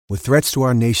With threats to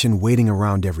our nation waiting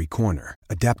around every corner,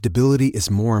 adaptability is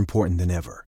more important than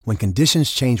ever. When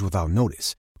conditions change without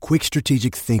notice, quick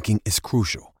strategic thinking is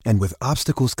crucial. And with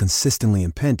obstacles consistently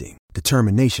impending,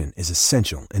 determination is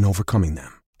essential in overcoming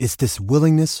them. It's this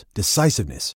willingness,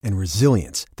 decisiveness, and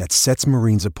resilience that sets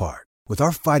Marines apart. With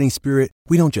our fighting spirit,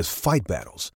 we don't just fight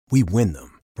battles, we win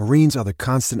them. Marines are the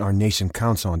constant our nation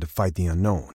counts on to fight the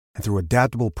unknown. And through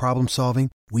adaptable problem solving,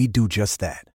 we do just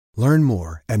that. Learn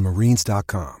more at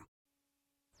marines.com.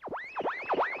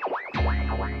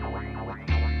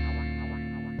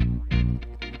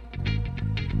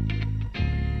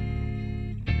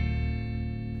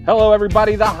 Hello,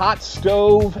 everybody. The hot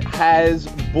stove has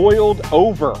boiled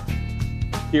over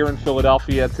here in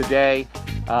Philadelphia today.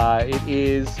 It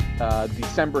is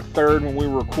December 3rd when we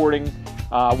were recording.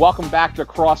 Welcome back to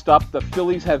Crossed Up. The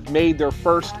Phillies have made their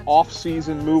first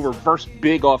off-season move, or first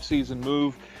big off-season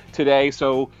move today.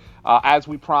 So, as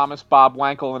we promised, Bob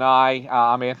Wankel and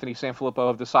I'm Anthony Sanfilippo,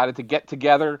 have decided to get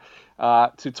together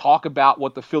to talk about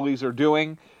what the Phillies are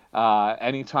doing.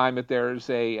 Anytime that there's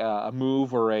a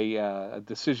move or a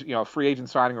decision, a free agent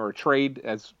signing or a trade,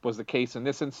 as was the case in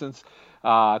this instance,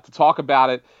 to talk about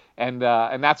it. And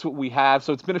that's what we have.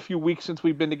 So it's been a few weeks since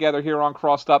we've been together here on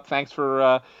Crossed Up. Thanks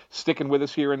for sticking with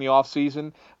us here in the off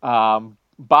season.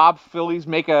 Bob, Phillies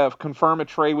confirm a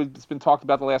trade. It's been talked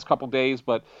about the last couple days,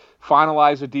 but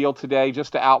finalize a deal today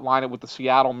just to outline it with the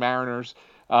Seattle Mariners.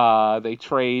 They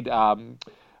trade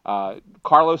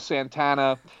Carlos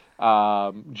Santana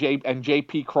and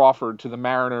J.P. Crawford to the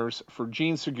Mariners for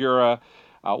Gene Segura,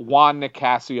 Juan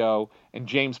Nicasio, and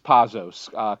James Pazos.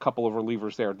 A couple of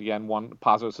relievers there at the end.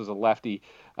 Pazos is a lefty,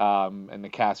 and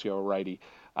Nicasio a righty.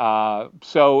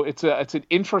 So it's an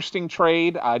interesting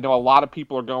trade. I know a lot of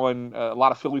people a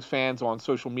lot of Phillies fans on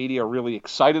social media are really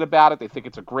excited about it. They think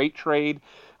it's a great trade.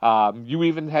 You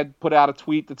even had put out a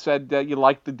tweet that said that you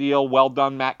liked the deal. Well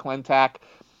done, Matt Klentak.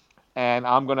 And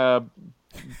I'm going to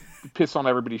piss on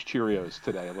everybody's Cheerios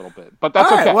today a little bit, but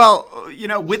that's okay. Well,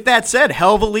 with that said,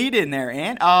 hell of a lead in there,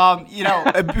 Ant.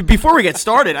 Before we get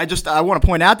started, I want to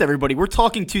point out to everybody, we're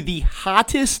talking to the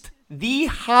hottest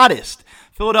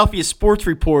Philadelphia sports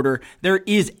reporter there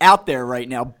is out there right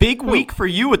now. Big week for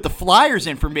you with the Flyers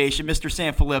information, Mr.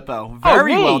 Sanfilippo.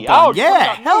 Very well done.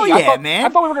 Hell yeah, man. I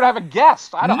thought we were going to have a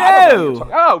guest.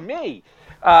 Me.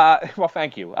 Well,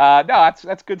 thank you. No,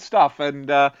 that's good stuff.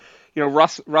 And,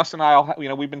 Russ and I,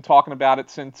 we've been talking about it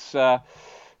since, for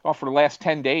the last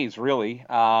 10 days, really.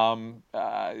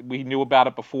 We knew about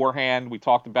it beforehand. We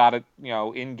talked about it,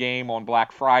 in game on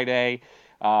Black Friday,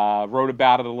 wrote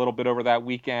about it a little bit over that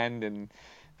weekend. And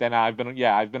then I've been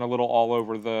a little all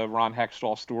over the Ron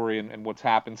Hextall story and what's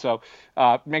happened. So,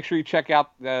 make sure you check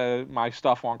out my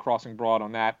stuff on Crossing Broad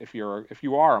on that if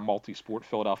you are a multi-sport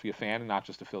Philadelphia fan and not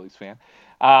just a Phillies fan.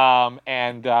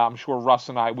 And I'm sure Russ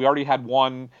and I, we already had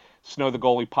one Snow the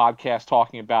Goalie podcast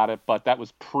talking about it, but that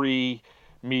was pre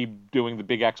me doing the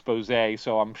big expose.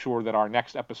 So I'm sure that our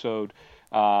next episode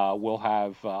we'll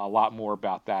have a lot more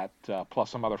about that, plus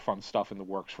some other fun stuff in the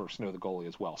works for Snow the Goalie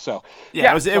as well. So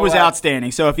it was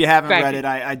outstanding. So if you haven't read it,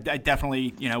 I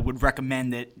definitely would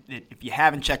recommend that if you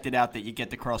haven't checked it out, that you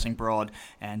get the Crossing Broad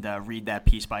and read that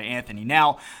piece by Anthony.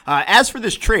 Now, as for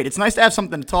this trade, it's nice to have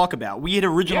something to talk about. We had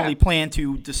originally planned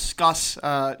to discuss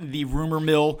the rumor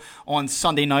mill on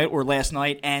Sunday night or last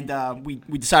night, and we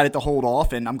decided to hold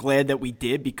off, and I'm glad that we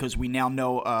did because we now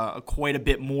know quite a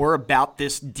bit more about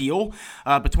this deal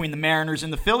between the Mariners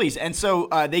and the Phillies. And so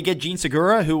they get Gene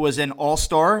Segura, who was an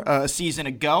all-star a season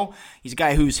ago. He's a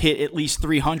guy who's hit at least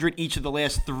 300 each of the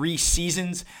last 3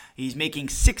 seasons. He's making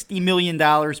 $60 million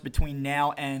between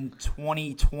now and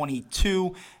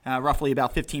 2022, roughly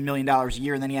about $15 million a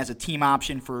year. And then he has a team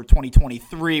option for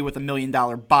 2023 with $1 million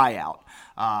buyout.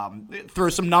 Throw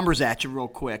some numbers at you real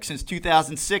quick. Since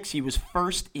 2006, he was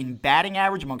first in batting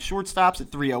average among shortstops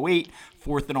at 308,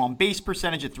 fourth in on-base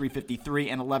percentage at 353,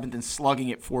 and 11th in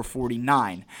slugging at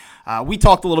 449. We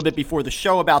talked a little bit before the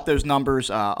show about those numbers.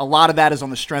 A lot of that is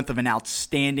on the strength of an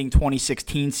outstanding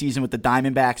 2016 season with the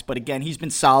Diamondbacks, but again, he's been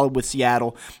solid with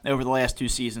Seattle over the last 2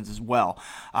 seasons as well.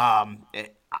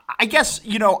 I guess,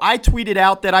 I tweeted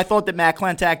out that I thought that Matt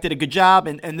Klentak did a good job,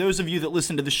 and those of you that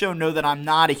listen to the show know that I'm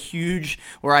not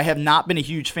I have not been a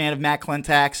huge fan of Matt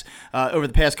Klentak's over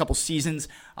the past couple seasons.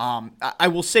 I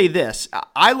will say this.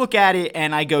 I look at it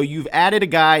and I go, you've added a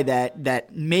guy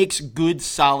that makes good,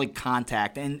 solid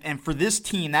contact. And for this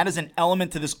team, that is an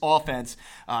element to this offense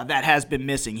that has been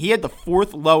missing. He had the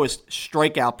fourth lowest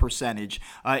strikeout percentage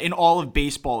in all of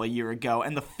baseball a year ago.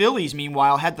 And the Phillies,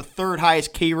 meanwhile, had the third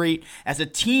highest K rate as a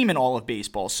team in all of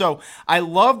baseball. So I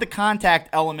love the contact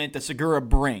element that Segura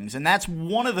brings. And that's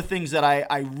one of the things that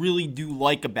I really do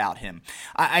like about him.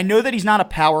 I know that he's not a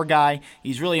power guy.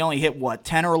 He's really only hit,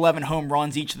 10 or 11 home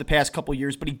runs each of the past couple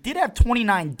years, but he did have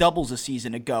 29 doubles a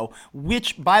season ago,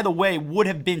 which, by the way, would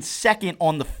have been second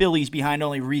on the Phillies behind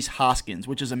only Rhys Hoskins,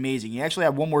 which is amazing. He actually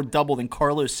had one more double than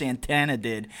Carlos Santana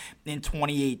did in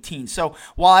 2018. So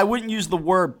while I wouldn't use the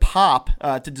word pop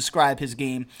to describe his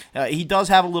game, he does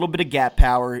have a little bit of gap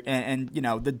power, and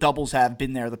the doubles have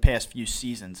been there the past few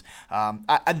seasons.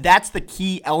 That's the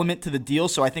key element to the deal,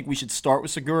 so I think we should start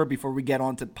with Segura before we get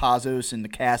on to Pazos and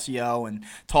Nicasio and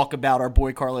talk about our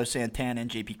boy Carlos Santana and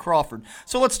J.P. Crawford.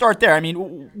 So let's start there. I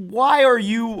mean, why are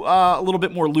you a little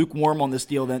bit more lukewarm on this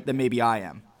deal than maybe I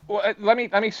am? Well, let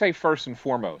me say first and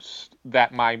foremost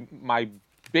that my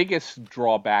biggest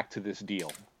drawback to this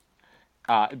deal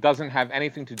doesn't have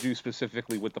anything to do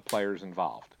specifically with the players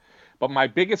involved, but my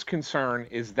biggest concern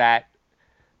is that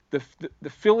the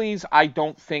Phillies, I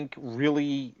don't think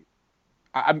really.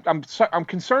 I'm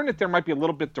concerned that there might be a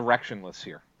little bit directionless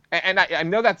here. And I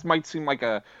know that might seem like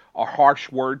a harsh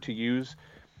word to use,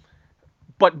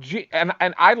 but and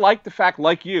I like the fact,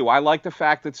 like you, I like the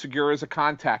fact that Segura is a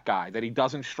contact guy, that he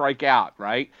doesn't strike out,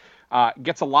 right?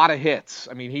 Gets a lot of hits.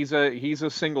 I mean, he's a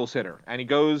singles hitter, and he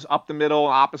goes up the middle,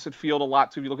 opposite field a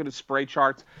lot too. If you look at his spray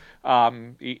charts,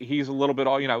 he's a little bit,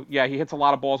 he hits a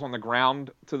lot of balls on the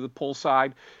ground to the pull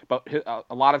side, but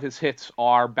a lot of his hits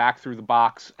are back through the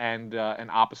box and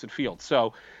opposite field.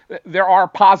 So there are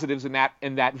positives in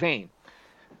that vein.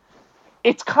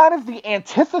 It's kind of the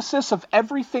antithesis of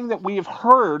everything that we have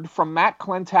heard from Matt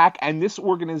Klentak and this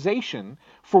organization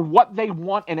for what they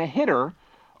want in a hitter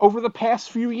over the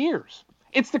past few years.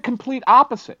 It's the complete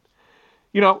opposite.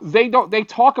 They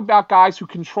talk about guys who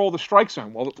control the strike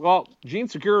zone. Well, Jean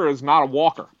Segura is not a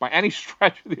walker by any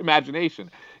stretch of the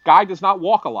imagination. Guy does not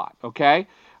walk a lot, okay?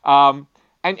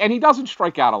 And he doesn't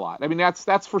strike out a lot. I mean,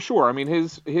 that's for sure. I mean,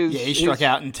 he struck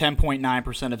out in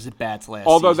 10.9% of his at-bats last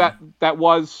although season. that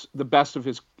was the best of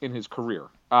in his career.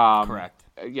 Correct.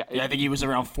 Yeah, I think he was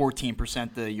around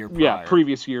 14% the year prior. Yeah,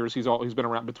 previous years he's been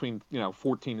around between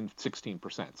 14 and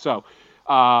 16%.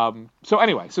 So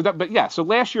anyway, so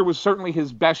last year was certainly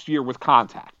his best year with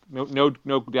contact. No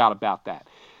doubt about that.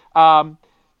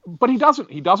 But he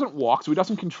doesn't walk, so he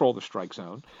doesn't control the strike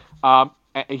zone.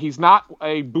 He's not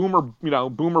a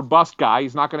boomer bust guy.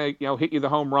 He's not going to hit you the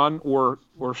home run or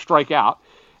strike out.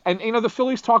 And the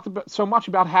Phillies talked so much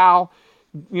about how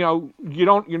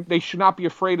they should not be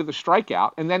afraid of the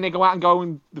strikeout. And then they go out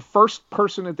and the first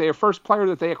player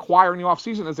that they acquire in the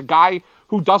offseason is a guy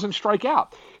who doesn't strike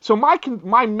out. So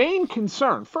my main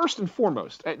concern, first and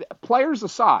foremost, players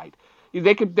aside,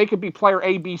 they could be player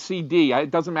A, B, C, D.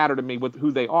 It doesn't matter to me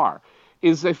who they are.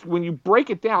 Is if when you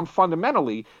break it down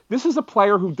fundamentally, this is a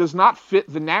player who does not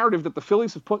fit the narrative that the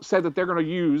Phillies have said that they're going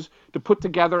to use to put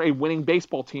together a winning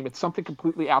baseball team. It's something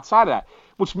completely outside of that,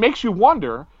 which makes you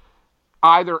wonder,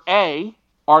 either A,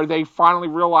 are they finally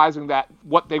realizing that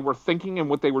what they were thinking and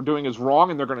what they were doing is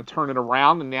wrong and they're going to turn it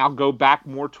around and now go back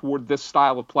more toward this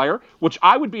style of player, which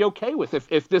I would be okay with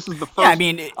if this is the first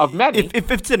of many.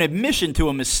 If it's an admission to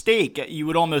a mistake, you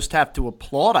would almost have to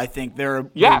applaud, I think, their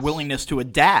willingness to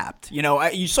adapt.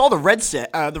 You saw the Red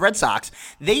Sox.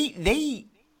 They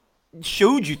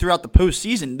showed you throughout the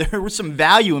postseason there was some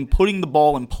value in putting the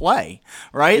ball in play,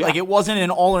 right? Yeah. Like it wasn't an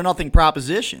all or nothing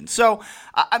proposition. So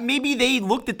maybe they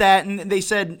looked at that and they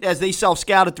said, as they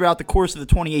self-scouted throughout the course of the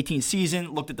 2018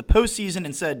 season, looked at the postseason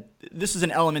and said, this is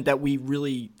an element that we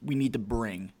need to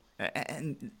bring.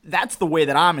 And that's the way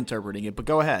that I'm interpreting it, but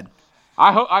go ahead.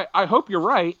 I hope you're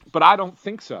right, but I don't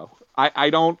think so. I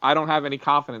don't have any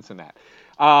confidence in that.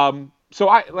 So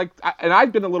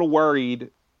I've been a little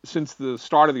worried since the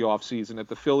start of the offseason that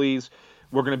the Phillies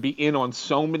were going to be in on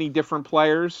so many different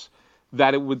players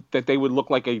that they would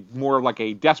look more like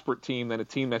a desperate team than a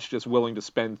team that's just willing to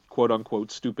spend quote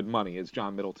unquote stupid money, as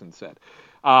John Middleton said.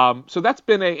 So that's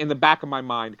been in the back of my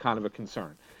mind kind of a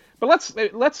concern. But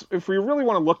let's if we really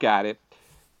want to look at it,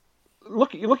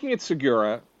 looking at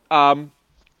Segura,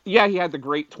 he had the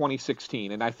great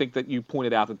 2016, and I think that you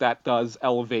pointed out that does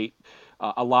elevate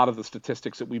a lot of the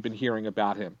statistics that we've been hearing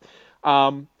about him.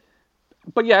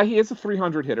 But he is a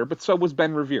 300 hitter, but so was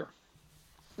Ben Revere.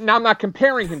 Now, I'm not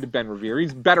comparing him to Ben Revere.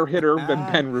 He's a better hitter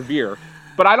than Ben Revere.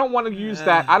 But I don't want to use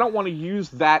that. I don't want to use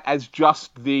that as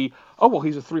just the, oh, well,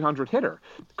 he's a 300 hitter.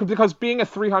 Because being a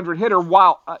 300 hitter,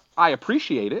 while I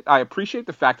appreciate it, I appreciate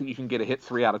the fact that you can get a hit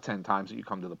 3 out of 10 times that you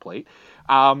come to the plate.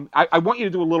 I want you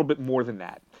to do a little bit more than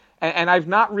that. And I've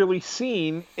not really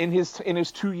seen in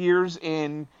his 2 years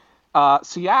in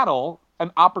Seattle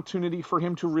an opportunity for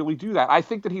him to really do that. I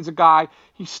think that he's a guy,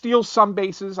 he steals some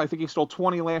bases. I think he stole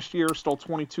 20 last year, stole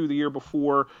 22 the year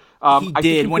before. He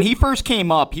did. When he first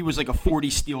came up, he was like a 40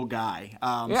 steal guy.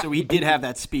 So he did have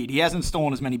that speed. He hasn't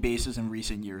stolen as many bases in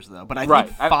recent years, though. But I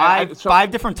think five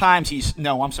different times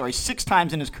 6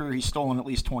 times in his career he's stolen at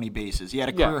least 20 bases. He had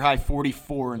a career-high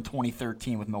 44 in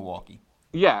 2013 with Milwaukee.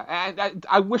 Yeah, and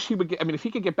I wish he would get – I mean, if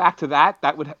he could get back to that,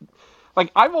 that would – like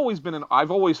I've always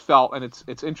felt, and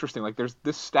it's interesting. Like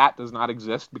this stat does not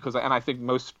exist because, and I think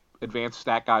most advanced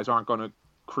stat guys aren't going to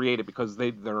create it because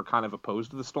they're kind of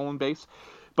opposed to the stolen base.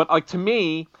 But like to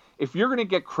me, if you're going to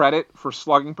get credit for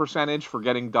slugging percentage, for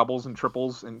getting doubles and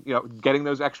triples, and getting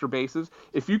those extra bases,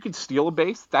 if you could steal a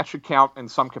base, that should count in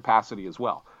some capacity as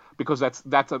well because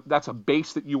that's a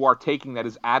base that you are taking that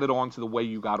is added on to the way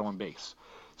you got on base.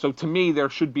 So to me, there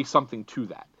should be something to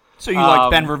that. So you like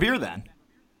Ben Revere then?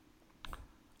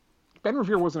 Ben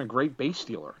Revere wasn't a great base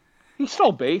stealer. He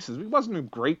stole bases. He wasn't a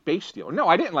great base stealer. No,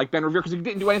 I didn't like Ben Revere because he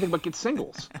didn't do anything but get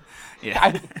singles.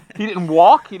 Yeah. He didn't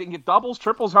walk. He didn't get doubles,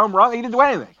 triples, home run. He didn't do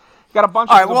anything. He got a bunch.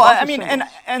 All right. Well, I mean,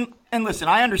 singles. and listen,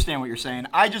 I understand what you're saying.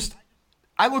 I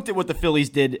looked at what the Phillies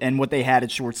did and what they had at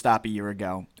shortstop a year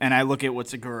ago, and I look at what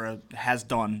Segura has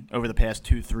done over the past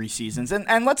 2-3 seasons,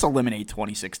 and let's eliminate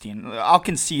 2016. I'll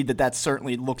concede that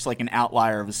certainly looks like an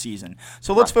outlier of a season.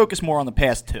 So let's focus more on the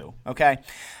past 2, okay?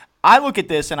 I look at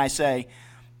this and I say,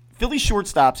 Philly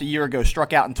shortstops a year ago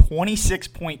struck out in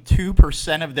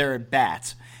 26.2% of their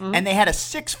at-bats, and they had a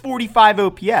 645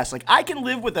 OPS. Like, I can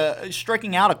live with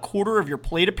striking out a quarter of your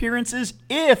plate appearances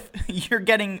if you're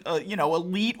getting,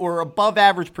 elite or above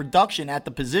average production at the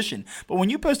position. But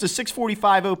when you post a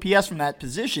 645 OPS from that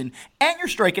position and you're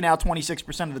striking out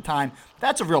 26% of the time,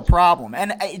 that's a real problem.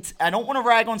 And I don't want to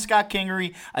rag on Scott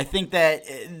Kingery. I think that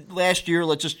last year,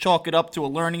 let's just chalk it up to a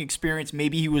learning experience.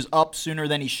 Maybe he was up sooner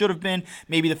than he should have been.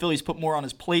 Maybe the Phillies put more on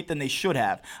his plate than they should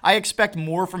have. I expect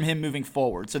more from him moving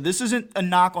forward. So this isn't a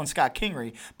knock on Scott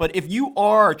Kingery, but if you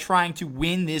are trying to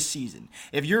win this season,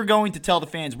 if you're going to tell the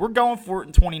fans, we're going for it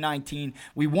in 2019,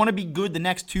 we want to be good the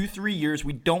next 2-3 years,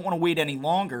 we don't want to wait any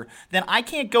longer, then I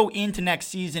can't go into next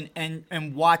season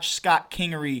and watch Scott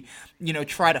Kingery,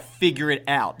 try to figure it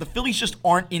out. The Phillies just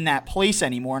aren't in that place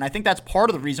anymore, and I think that's part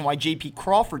of the reason why J.P.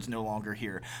 Crawford's no longer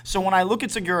here. So when I look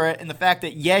at Segura and the fact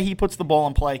that, he puts the ball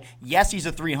in play, yes, he's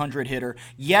a 300 hitter,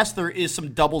 yes, there is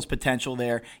some doubles potential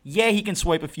there, he can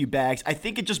swipe a few bags, I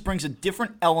think it just brings a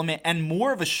different element and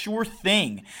more of a sure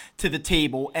thing to the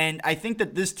table, and I think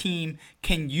that this team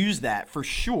can use that for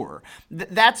sure.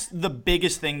 That's the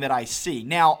biggest thing that I see.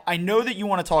 Now, I know that you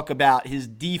want to talk about his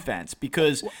defense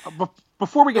because...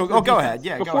 Before we get to the defense, go ahead.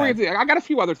 Yeah, go ahead. I got a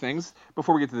few other things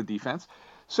before we get to the defense.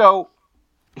 So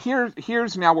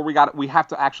here's now where we have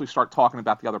to actually start talking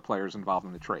about the other players involved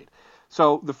in the trade.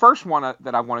 So the first one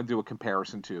that I want to do a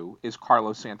comparison to is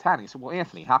Carlos Santana. He said, well,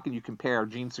 Anthony, how can you compare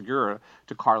Gene Segura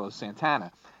to Carlos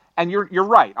Santana? And you're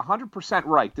right, 100%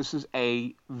 right. This is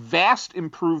a vast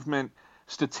improvement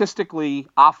statistically,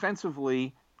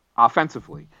 offensively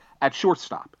at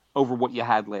shortstop over what you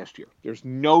had last year. There's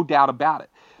no doubt about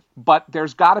it. But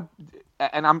there's got to,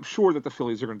 and I'm sure that the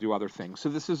Phillies are going to do other things. So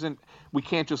this isn't, we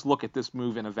can't just look at this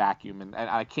move in a vacuum, and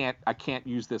I can't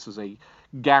use this as a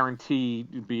guarantee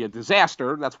to be a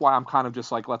disaster. That's why I'm kind of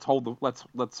just like, let's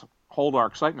hold our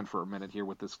excitement for a minute here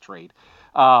with this trade,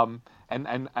 and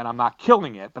I'm not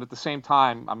killing it, but at the same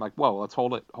time, I'm like, whoa, let's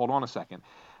hold on a second.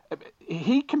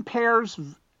 He compares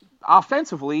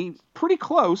offensively pretty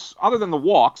close, other than the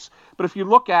walks. But if you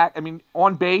look at,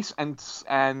 on base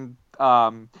and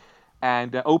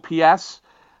OPS,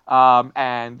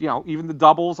 and even the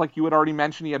doubles, like you had already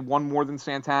mentioned, he had one more than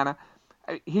Santana.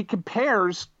 He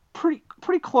compares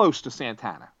pretty close to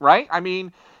Santana, right?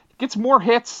 Gets more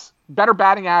hits, better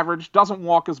batting average, doesn't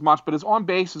walk as much, but his on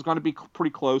base is going to be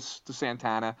pretty close to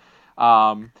Santana.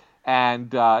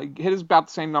 And hit about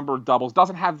the same number of doubles.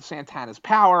 Doesn't have Santana's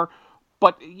power,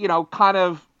 but kind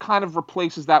of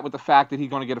replaces that with the fact that he's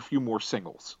going to get a few more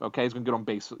singles. Okay, he's going to get on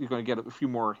base. He's going to get a few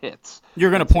more hits.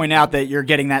 You're going to point out that you're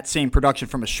getting that same production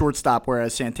from a shortstop,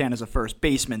 whereas Santana's a first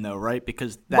baseman, though, right?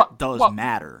 Because that does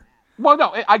matter. Well,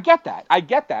 no, I get that.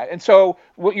 And so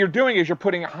what you're doing is you're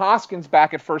putting Hoskins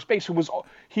back at first base,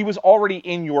 he was already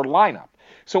in your lineup.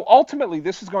 So ultimately,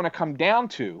 this is going to come down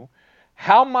to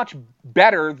how much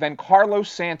better than Carlos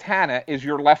Santana is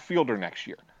your left fielder next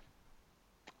year.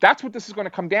 That's what this is going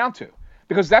to come down to.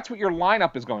 because that's what your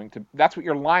lineup is going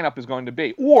to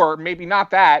be. Or maybe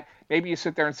not that. Maybe you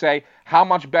sit there and say, how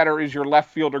much better is your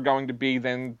left fielder going to be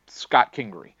than Scott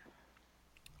Kingery?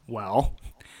 Well,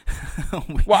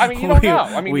 I mean, you don't know.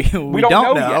 I mean, we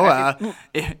don't know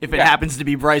yet. If it happens to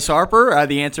be Bryce Harper,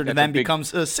 the answer to them becomes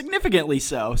significantly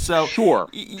so. So sure,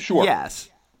 yes,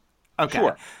 okay,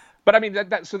 sure. But I mean,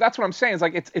 so that's what I'm saying. Is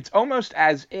like it's almost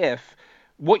as if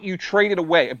what you traded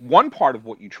away, one part of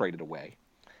what you traded away,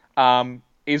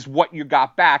 is what you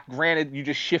got back. Granted, you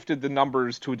just shifted the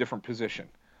numbers to a different position,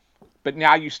 but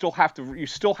now you still have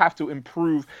to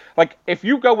improve. Like if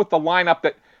you go with the lineup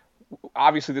that.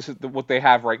 Obviously, this is what they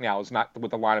have right now is not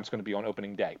what the lineup's going to be on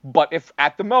opening day. But if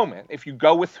at the moment, if you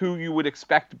go with who you would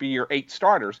expect to be your 8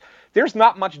 starters, there's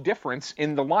not much difference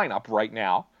in the lineup right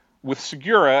now with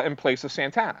Segura in place of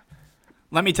Santana.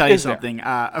 Let me tell you something.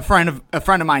 A friend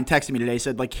of mine texted me today,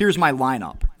 said, like, here's my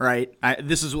lineup, right?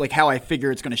 This is like how I figure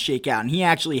it's going to shake out. And he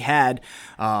actually had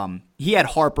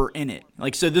Harper in it.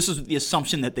 Like, so this is the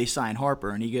assumption that they signed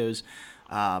Harper. And he goes,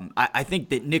 I think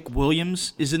that Nick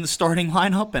Williams is in the starting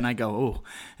lineup, and I go, oh.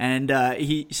 And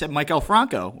he said Maikel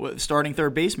Franco, starting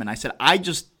third baseman. I said, I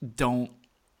don't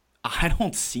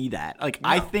see that. Like, no,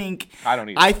 I don't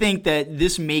either. I think that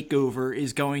this makeover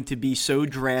is going to be so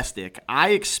drastic. I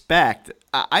expect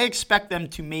them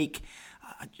to make.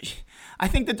 I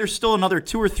think that there's still another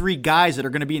 2 or 3 guys that are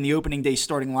going to be in the opening day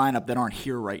starting lineup that aren't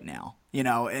here right now. You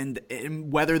know, and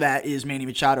whether that is Manny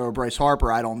Machado or Bryce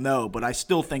Harper, I don't know. But I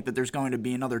still think that there's going to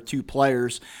be another 2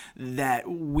 players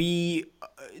that we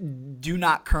do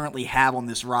not currently have on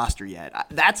this roster yet.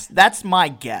 That's my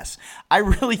guess. I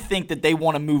really think that they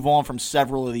want to move on from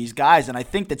several of these guys. And I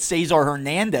think that Cesar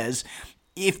Hernandez,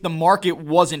 if the market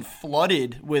wasn't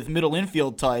flooded with middle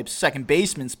infield types, second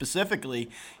baseman specifically,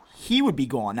 he would be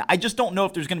gone. Now, I just don't know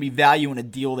if there's going to be value in a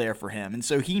deal there for him. And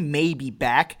so he may be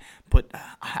back, but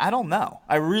I don't know.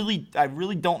 I really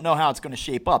don't know how it's going to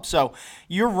shape up. So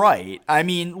you're right. I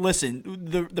mean, listen,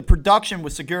 the production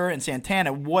with Segura and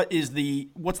Santana, what's the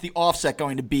offset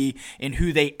going to be in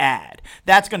who they add?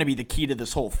 That's going to be the key to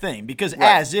this whole thing. Because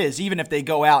as is, even if they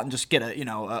go out and just get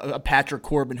a Patrick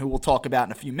Corbin, who we'll talk about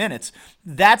in a few minutes,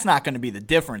 that's not going to be the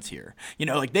difference here. You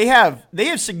know, like they have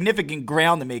significant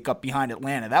ground to make up behind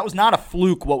Atlanta. That was not a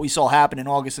fluke what we saw happen in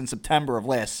August and September of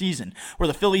last season. Were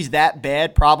the Phillies that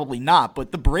bad? Probably not,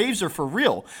 but the Braves are for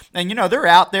real. And, you know, they're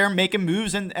out there making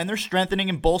moves and they're strengthening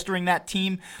and bolstering that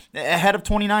team ahead of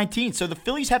 2019. So the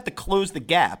Phillies have to close the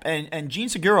gap. And Gene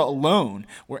Segura alone,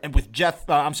 and with James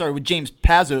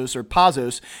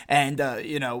Pazos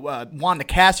and, Juan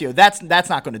Nicasio, that's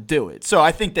not going to do it. So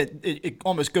I think that it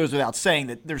almost goes without saying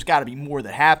that there's got to be more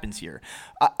that happens here.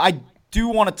 I do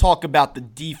want to talk about the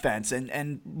defense,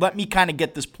 and let me kind of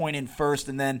get this point in first,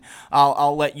 and then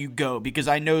I'll let you go, because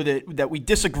I know that we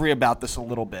disagree about this a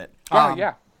little bit.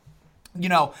 Yeah. You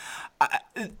know,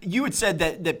 you had said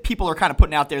that people are kind of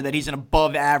putting out there that he's an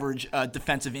above-average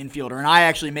defensive infielder, and I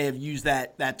actually may have used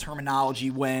that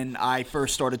terminology when I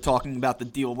first started talking about the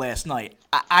deal last night.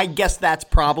 I guess that's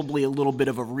probably a little bit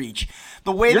of a reach.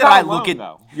 The way that I look at,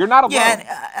 you're not alone.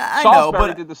 Yeah, I know,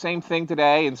 but did the same thing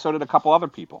today, and so did a couple other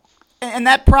people. And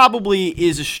that probably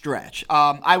is a stretch.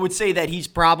 I would say that he's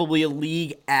probably a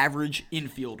league average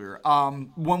infielder.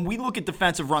 When we look at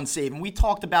defensive run save, and we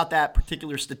talked about that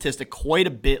particular statistic quite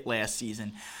a bit last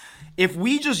season, if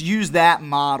we just use that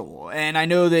model, and I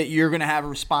know that you're going to have a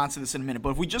response to this in a minute, but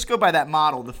if we just go by that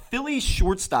model, the Phillies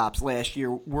shortstops last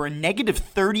year were a negative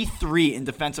 33 in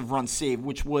defensive run save,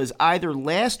 which was either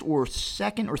last or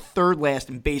second or third last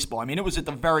in baseball. I mean, it was at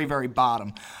the very, very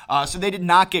bottom. So they did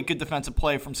not get good defensive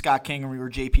play from Scott Kingery or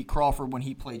J.P. Crawford when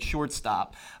he played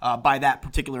shortstop by that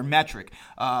particular metric.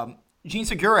 Gene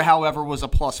Segura, however, was a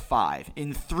 +5.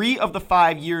 In 3 of the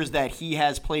 5 years that he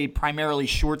has played primarily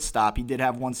shortstop, he did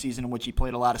have one season in which he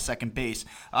played a lot of second base,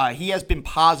 he has been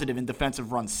positive in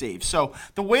defensive run save. So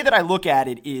the way that I look at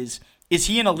it is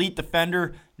he an elite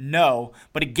defender? No.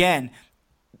 But again,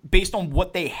 based on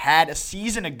what they had a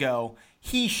season ago,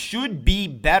 he should be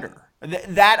better.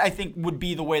 That, I think, would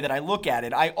be the way that I look at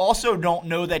it. I also don't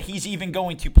know that he's even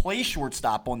going to play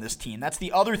shortstop on this team. That's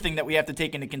the other thing that we have to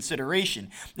take into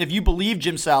consideration. If you believe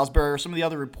Jim Salisbury or some of the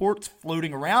other reports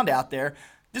floating around out there,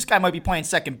 this guy might be playing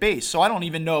second base. So I don't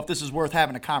even know if this is worth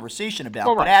having a conversation about.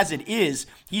 Right. But as it is,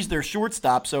 he's their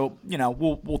shortstop, so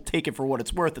we'll take it for what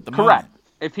it's worth at the moment. Correct.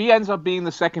 If he ends up being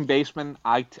the second baseman,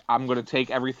 I'm going to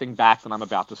take everything back that I'm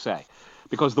about to say.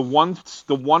 Because the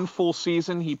one full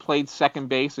season he played second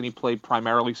base, and he played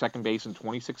primarily second base in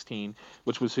 2016,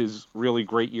 which was his really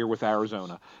great year with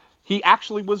Arizona. He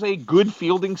actually was a good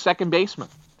fielding second baseman.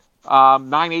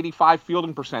 985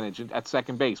 fielding percentage at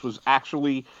second base was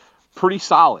actually pretty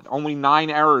solid. Only 9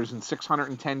 errors and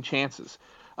 610 chances.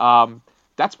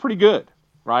 That's pretty good,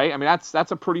 right? I mean,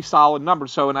 that's a pretty solid number.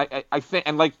 So, and I think,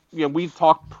 and like, we've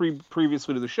talked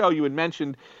previously to the show, you had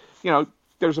mentioned,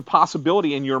 there's a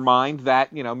possibility in your mind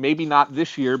that, maybe not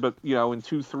this year, but, in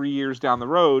 2-3 years down the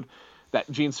road, that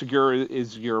Jean Segura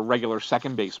is your regular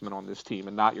second baseman on this team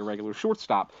and not your regular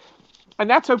shortstop. And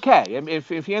that's okay. I mean,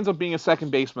 if he ends up being a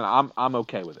second baseman, I'm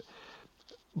okay with it.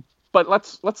 But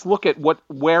let's look at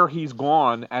where he's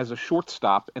gone as a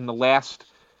shortstop in the last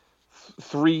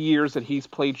 3 years that he's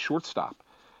played shortstop.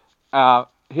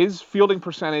 His fielding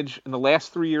percentage in the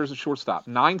last 3 years of shortstop,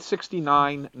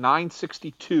 969,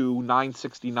 962,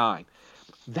 969.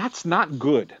 That's not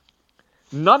good.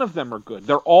 None of them are good.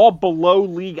 They're all below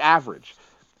league average.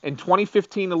 In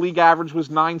 2015, the league average was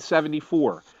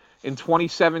 974. In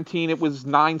 2017, it was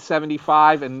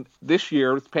 975. And this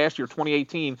past year,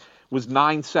 2018, was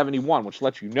 971, which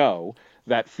lets you know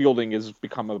that fielding has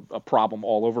become a problem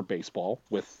all over baseball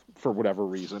for whatever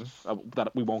reason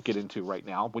that we won't get into right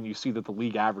now. When you see that the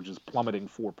league average is plummeting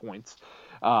 4 points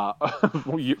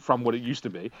from what it used to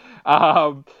be.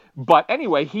 But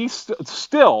anyway, he's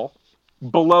still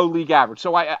below league average.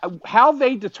 So how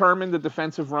they determine the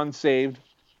defensive runs saved,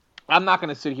 I'm not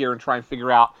going to sit here and try and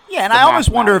figure out. Yeah, and I always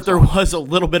wonder if there was a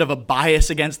little bit of a bias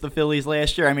against the Phillies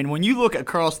last year. I mean, when you look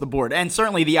across the board, and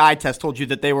certainly the eye test told you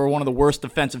that they were one of the worst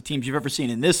defensive teams you've ever seen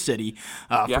in this city,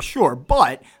 for sure.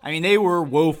 But, I mean, they were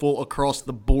woeful across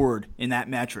the board in that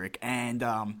metric. And,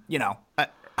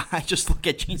 I just look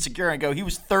at Jean Segura and go, he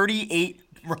was 38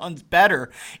 runs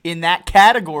better in that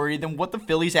category than what the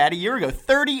Phillies had a year ago.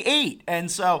 38. And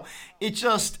so it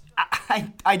just,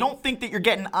 I don't think that you're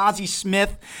getting Ozzie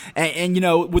Smith and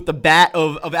with the bat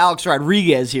of Alex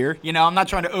Rodriguez here. I'm not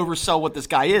trying to oversell what this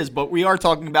guy is, but we are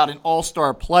talking about an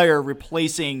all-star player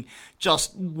replacing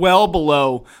just well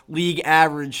below league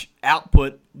average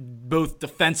output, both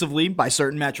defensively by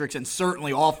certain metrics and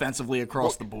certainly offensively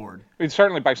across the board. It's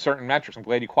certainly by certain metrics. I'm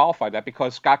glad you qualified that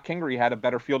because Scott Kingery had a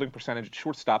better fielding percentage at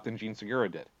shortstop than Jean Segura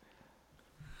did.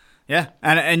 Yeah,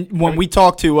 and when we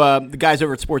talked to the guys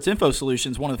over at Sports Info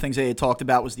Solutions, one of the things they had talked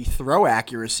about was the throw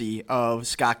accuracy of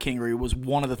Scott Kingery was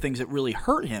one of the things that really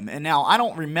hurt him. And now I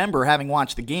don't remember having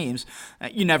watched the games.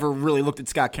 You never really looked at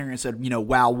Scott Kingery and said,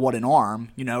 wow, what an arm,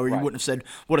 or you wouldn't have said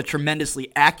what a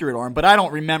tremendously accurate arm. But I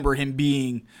don't remember him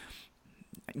being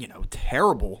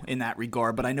terrible in that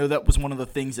regard, but I know that was one of the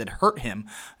things that hurt him.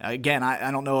 Again,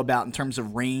 I don't know about in terms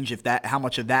of range, how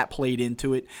much of that played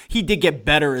into it. He did get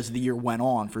better as the year went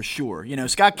on, for sure.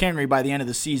 Scott Kingery, by the end of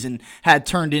the season, had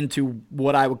turned into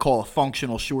what I would call a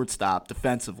functional shortstop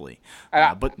defensively.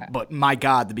 But my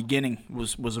God, the beginning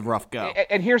was a rough go.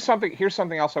 And here's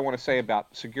something else I want to say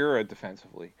about Segura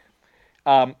defensively.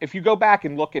 If you go back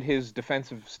and look at his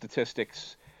defensive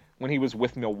statistics when he was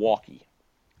with Milwaukee,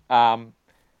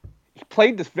 he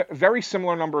played this very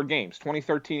similar number of games.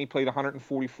 2013, he played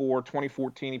 144.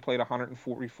 2014, he played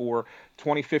 144.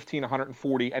 2015,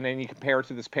 140. And then you compare it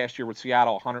to this past year with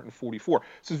Seattle, 144.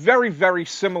 So it's very, very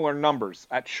similar numbers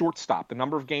at shortstop, the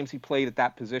number of games he played at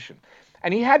that position.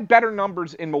 And he had better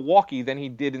numbers in Milwaukee than he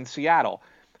did in Seattle.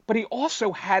 But he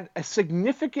also had a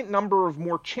significant number of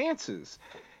more chances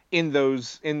in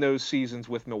those seasons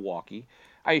with Milwaukee.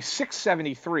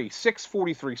 673,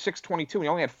 643, 622. He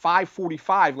only had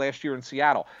 545 last year in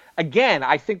Seattle. Again,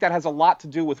 I think that has a lot to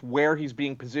do with where he's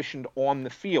being positioned on the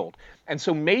field. And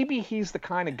so maybe he's the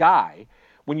kind of guy,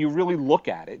 when you really look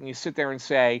at it and you sit there and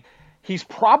say, he's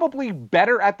probably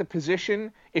better at the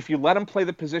position if you let him play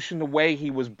the position the way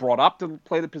he was brought up to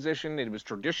play the position. It was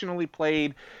traditionally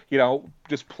played,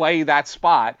 just play that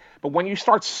spot. But when you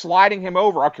start sliding him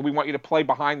over, okay, we want you to play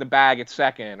behind the bag at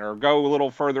second or go a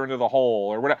little further into the hole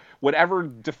or whatever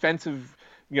defensive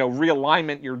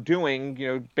realignment you're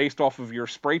doing, based off of your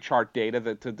spray chart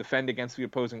data to defend against the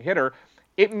opposing hitter,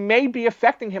 it may be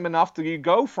affecting him enough to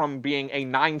go from being a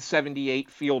 978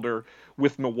 fielder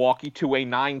with Milwaukee to a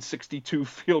 962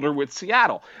 fielder with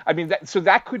Seattle. I mean,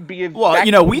 that could be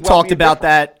we talked about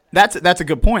that. That's a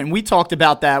good point. And we talked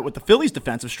about that with the Phillies'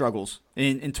 defensive struggles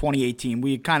in 2018.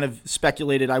 We kind of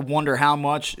speculated, I wonder how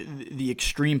much the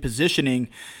extreme positioning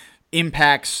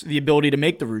impacts the ability to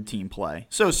make the routine play.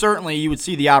 So certainly you would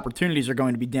see the opportunities are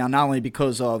going to be down not only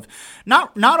because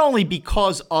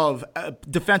of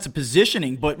defensive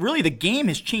positioning, but really the game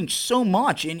has changed so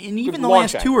much in even the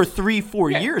last 2 or 3,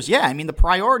 4 years. Yeah, I mean the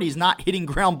priority is not hitting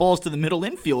ground balls to the middle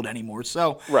infield anymore.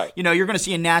 So you're going to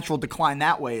see a natural decline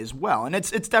that way as well. And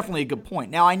it's definitely a good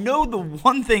point. Now I know the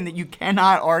one thing that you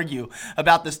cannot argue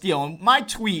about this deal, and my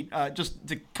tweet just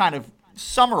to kind of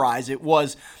summarize it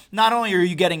was not only are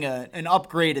you getting an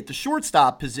upgrade at the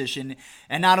shortstop position,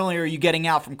 and not only are you getting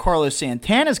out from Carlos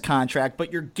Santana's contract,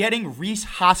 but you're getting Rhys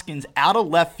Hoskins out of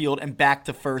left field and back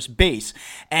to first base.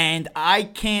 And I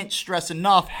can't stress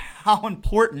enough how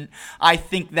important I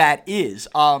think that is.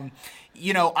 I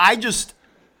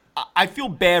feel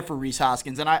bad for Rhys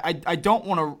Hoskins, and I don't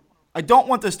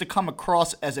want this to come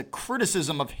across as a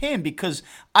criticism of him, because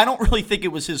I don't really think it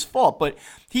was his fault, but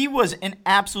he was an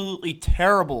absolutely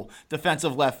terrible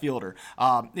defensive left fielder.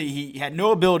 He had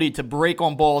no ability to break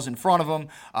on balls in front of him.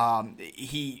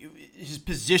 His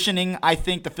positioning, I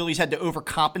think the Phillies had to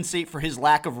overcompensate for his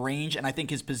lack of range, and I think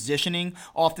his positioning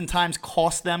oftentimes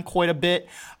cost them quite a bit.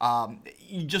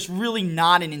 Just really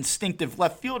not an instinctive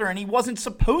left fielder, and he wasn't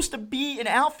supposed to be an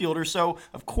outfielder, so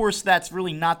of course that's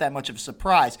really not that much of a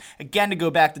surprise. Again, to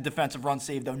go back to defensive runs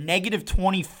saved, though, negative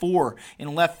 24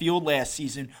 in left field last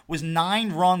season was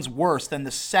 9 runs worse than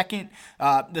the second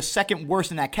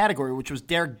worst in that category, which was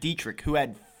Derek Dietrich, who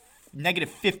had negative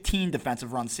 15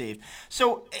 defensive runs saved.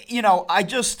 So,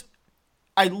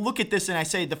 I look at this and I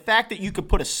say the fact that you could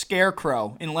put a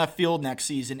scarecrow in left field next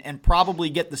season and probably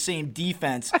get the same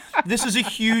defense, this is a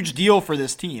huge deal for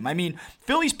this team. I mean,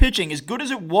 Phillies pitching, as good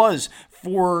as it was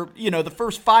for, the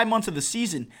first 5 months of the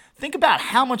season, think about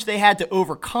how much they had to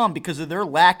overcome because of their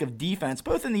lack of defense,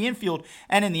 both in the infield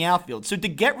and in the outfield. So to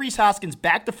get Rhys Hoskins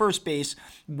back to first base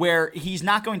where he's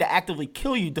not going to actively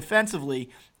kill you defensively,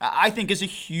 I think is a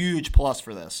huge plus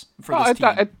for this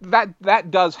team. That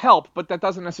does help, but that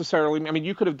doesn't necessarily. I mean,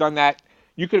 you could have done that.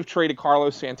 You could have traded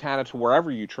Carlos Santana to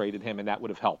wherever you traded him, and that would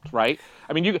have helped, right?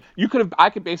 I mean, you could have. I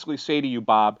could basically say to you,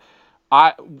 Bob,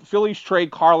 Phillies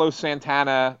trade Carlos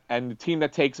Santana, and the team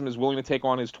that takes him is willing to take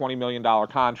on his $20 million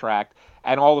contract,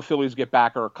 and all the Phillies get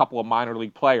back are a couple of minor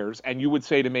league players, and you would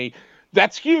say to me,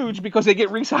 that's huge because they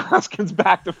get Rhys Hoskins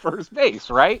back to first base,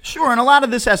 right? Sure, and a lot of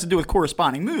this has to do with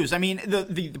corresponding moves. I mean,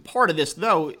 the part of this,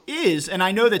 though, is, and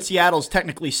I know that Seattle's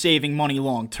technically saving money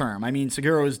long term. I mean,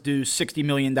 Segura is due $60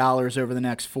 million over the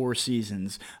next 4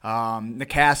 seasons.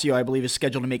 Nicasio, I believe, is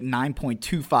scheduled to make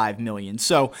 $9.25 million.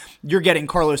 So you're getting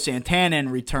Carlos Santana in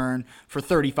return for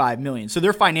 $35 million. So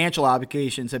their financial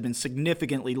obligations have been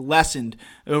significantly lessened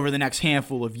over the next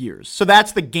handful of years. So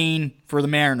that's the gain for the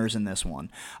Mariners in this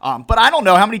one. But I don't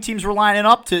know how many teams were lining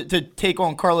up to take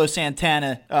on Carlos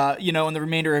Santana, in the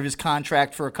remainder of his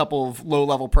contract for a couple of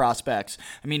low-level prospects.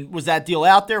 I mean, was that deal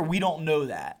out there? We don't know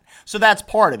that. So that's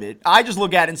part of it. I just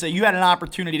look at it and say you had an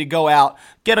opportunity to go out,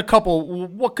 get a couple,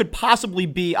 what could possibly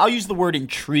be, I'll use the word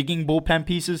intriguing bullpen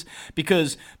pieces,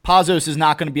 because Pazos is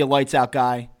not going to be a lights-out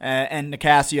guy, and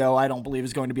Nicasio, I don't believe,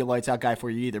 is going to be a lights-out guy for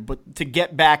you either. But to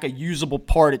get back a usable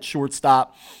part at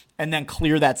shortstop and then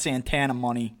clear that Santana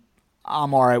money,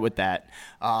 I'm all right with that.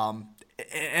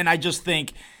 And I just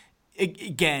think,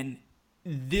 again,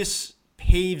 this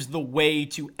paves the way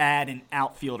to add an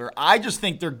outfielder. I just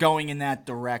think they're going in that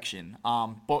direction,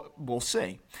 but we'll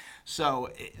see. So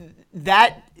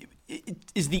that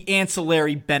is the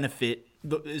ancillary benefit,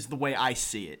 is the way I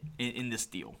see it in this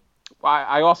deal.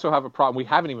 I also have a problem we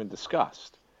haven't even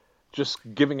discussed, just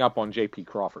giving up on J.P.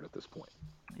 Crawford at this point.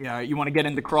 Yeah, you want to get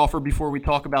into Crawford before we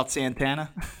talk about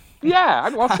Santana? Yeah,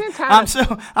 well,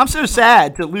 Santana. I'm so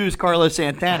sad to lose Carlos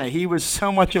Santana. He was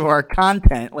so much of our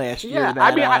content last year. Yeah,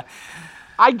 I mean,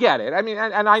 I get it. I mean,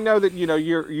 and I know that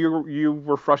you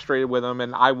were frustrated with him,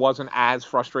 and I wasn't as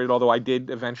frustrated, although I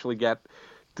did eventually get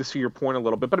to see your point a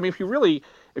little bit. But I mean, if you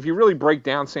really break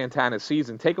down Santana's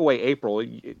season, take away April,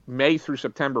 May through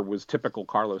September was typical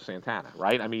Carlos Santana,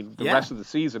 right? I mean, the rest of the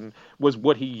season was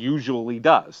what he usually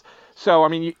does. So I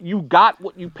mean, you got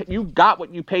what you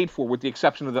paid for, with the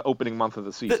exception of the opening month of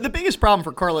the season. The biggest problem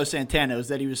for Carlos Santana is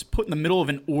that he was put in the middle of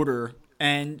an order,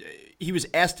 and he was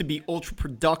asked to be ultra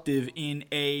productive in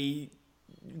a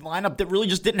lineup that really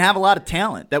just didn't have a lot of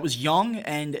talent, that was young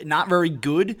and not very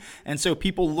good. And so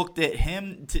people looked at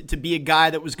him to be a guy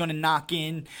that was going to knock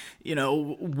in,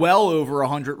 well over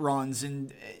 100 runs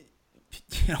and,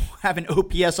 have an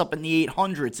OPS up in the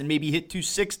 800s and maybe hit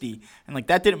 260. And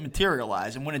that didn't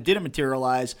materialize. And when it didn't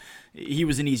materialize, he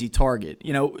was an easy target.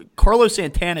 Carlos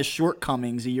Santana's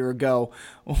shortcomings a year ago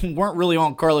weren't really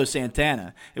on Carlos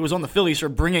Santana. It was on the Phillies for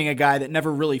bringing a guy that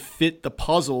never really fit the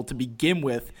puzzle to begin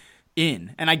with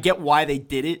in. And I get why they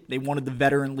did it. They wanted the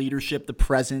veteran leadership, the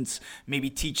presence, maybe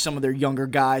teach some of their younger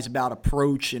guys about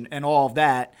approach and all of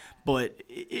that. But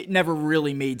it never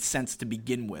really made sense to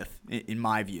begin with, in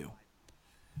my view.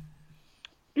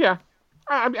 Yeah,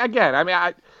 I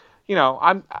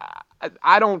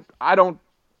don't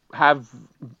have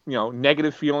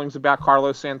negative feelings about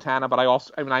Carlos Santana, but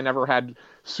I never had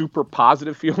super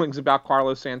positive feelings about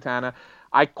Carlos Santana.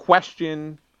 I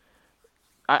question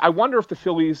I wonder if the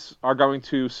Phillies are going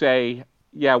to say,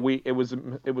 yeah, it was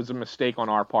a mistake on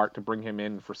our part to bring him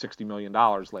in for $60 million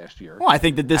last year. Well, I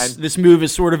think that this move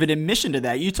is sort of an admission to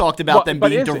that. You talked about them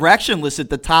being directionless at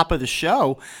the top of the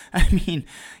show. I mean,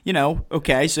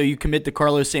 okay, so you commit to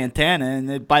Carlos Santana,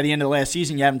 and by the end of the last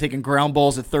season, you haven't taken ground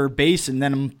balls at third base, and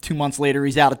then 2 months later,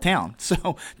 he's out of town.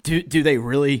 So do they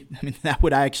really? I mean, that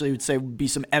would say would be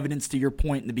some evidence to your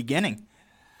point in the beginning.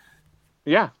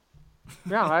 Yeah.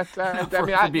 Yeah, that's. Fair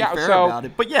about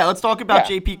it. But yeah, let's talk about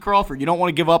J.P. Crawford. You don't want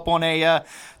to give up on a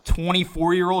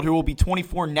 24-year-old who will be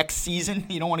 24 next season.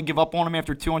 You don't want to give up on him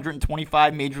after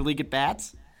 225 major league at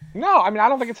bats. No, I mean, I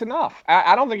don't think it's enough.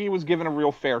 I don't think he was given a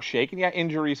real fair shake, and yeah,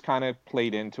 injuries kind of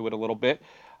played into it a little bit.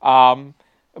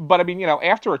 But I mean,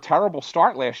 after a terrible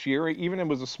start last year, even if it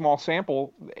was a small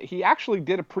sample, he actually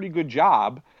did a pretty good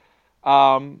job.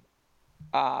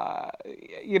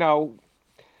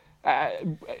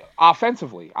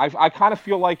 Offensively, I kind of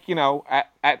feel like in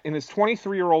his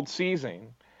 23-year-old season,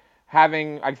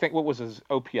 having, I think, what was his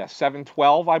OPS,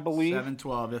 712, I believe.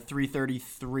 712, a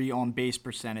 333 on base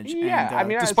percentage. Yeah, and, I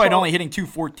mean, despite only hitting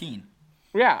 214.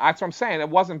 Yeah, that's what I'm saying. It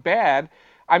wasn't bad.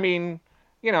 I mean,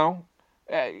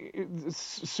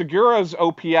 Segura's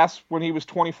OPS when he was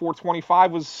 24-25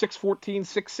 was 614,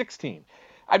 616.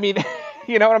 I mean,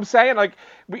 you know what I'm saying? Like,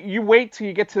 you wait till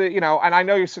you get to, and I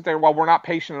know you sit there, well, we're not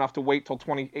patient enough to wait till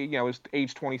his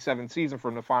age 27 season for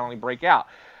him to finally break out.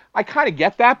 I kind of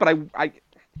get that, but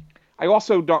I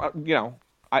also don't,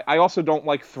 I also don't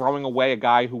like throwing away a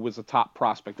guy who was a top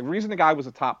prospect. The reason the guy was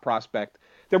a top prospect,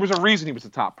 there was a reason he was a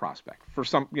top prospect. For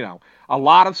some, a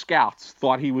lot of scouts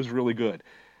thought he was really good.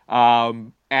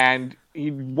 And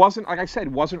he wasn't, like I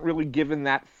said, wasn't really given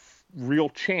that real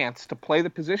chance to play the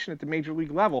position at the major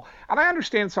league level. And I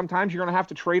understand sometimes you're going to have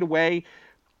to trade away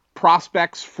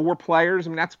prospects for players. I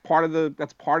mean, that's part of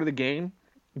the game.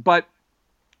 But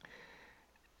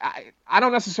I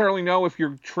don't necessarily know if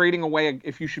you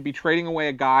should be trading away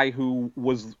a guy who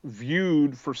was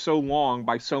viewed for so long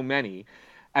by so many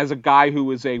as a guy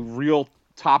who is a real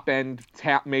top end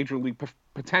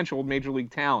potential major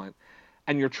league talent,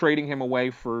 and you're trading him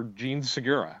away for Jean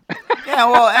Segura. Yeah,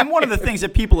 well, and one of the things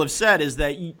that people have said is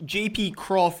that J.P.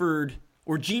 Crawford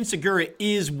or Jean Segura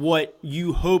is what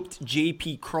you hoped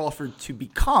J.P. Crawford to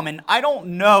become, and I don't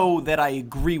know that I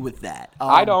agree with that.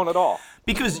 I don't at all.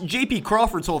 Because J.P.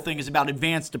 Crawford's whole thing is about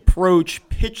advanced approach,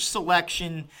 pitch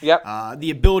selection, the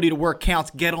ability to work counts,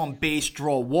 get on base,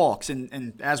 draw walks.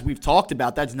 And as we've talked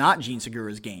about, that's not Jean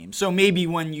Segura's game. So maybe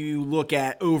when you look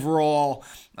at overall,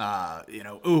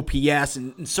 OPS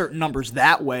and certain numbers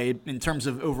that way in terms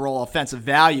of overall offensive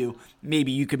value,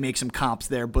 maybe you could make some comps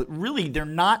there. But really, they're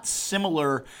not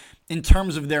similar in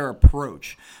terms of their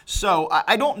approach. So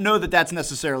I don't know that that's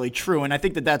necessarily true, and I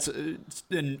think that that's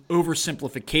an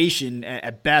oversimplification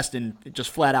at best and just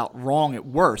flat out wrong at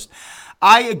worst.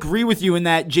 I agree with you in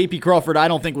that J.P. Crawford I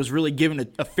don't think was really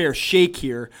given a fair shake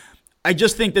here. I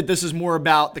just think that this is more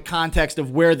about the context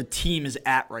of where the team is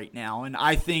at right now, and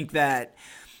I think that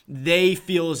they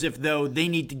feel as if though they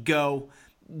need to go.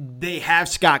 They have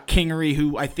Scott Kingery,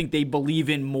 who I think they believe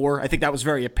in more. I think that was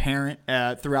very apparent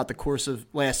throughout the course of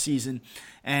last season.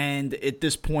 And at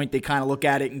this point, they kind of look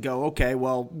at it and go, okay,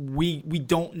 well, we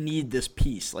don't need this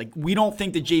piece. Like, we don't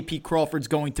think that J.P. Crawford's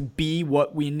going to be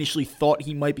what we initially thought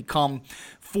he might become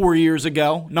 4 years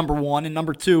ago, number one. And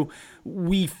number two,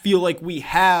 we feel like we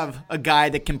have a guy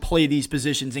that can play these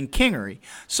positions in Kingery.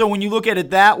 So when you look at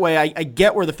it that way, I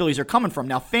get where the Phillies are coming from.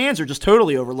 Now, fans are just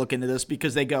totally overlooking this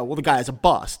because they go, well, the guy is a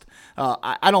bust.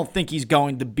 I don't think he's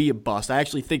going to be a bust. I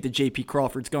actually think that J.P.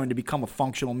 Crawford's going to become a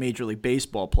functional Major League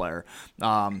Baseball player.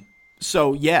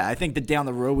 So, yeah, I think that down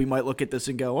the road we might look at this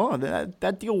and go, oh,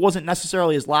 that deal wasn't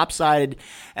necessarily as lopsided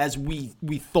as we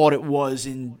thought it was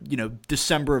in,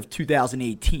 December of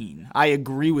 2018. I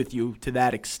agree with you to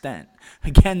that extent.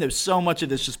 Again, there's so much of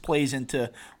this just plays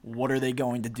into what are they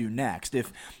going to do next.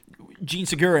 If Jean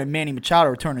Segura and Manny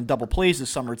Machado return in double plays this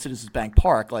summer at Citizens Bank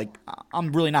Park,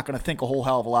 I'm really not going to think a whole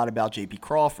hell of a lot about J.P.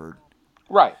 Crawford.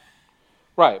 Right.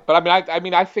 But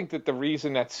I think that the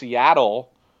reason that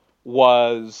Seattle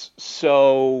was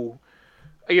so,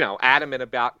 adamant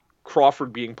about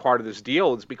Crawford being part of this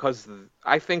deal is because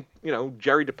I think,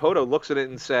 Jerry Dipoto looks at it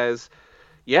and says,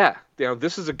 yeah,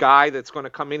 this is a guy that's going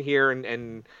to come in here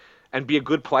and be a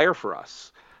good player for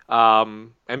us,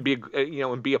 and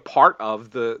be a part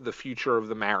of the future of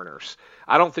the Mariners.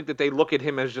 I don't think that they look at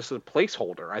him as just a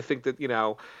placeholder. I think that,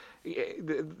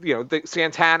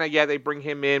 Santana, they bring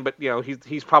him in, but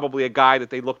he's probably a guy that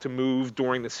they look to move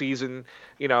during the season,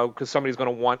 because somebody's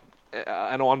going to want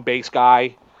an on-base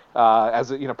guy,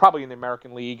 as a, probably in the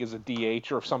American League as a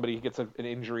DH, or if somebody gets an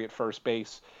injury at first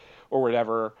base or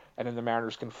whatever, and then the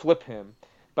Mariners can flip him.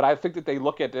 But I think that they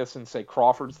look at this and say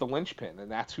Crawford's the linchpin,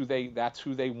 and that's who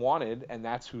they wanted, and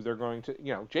that's who they're going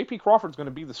to. J.P. Crawford's going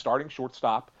to be the starting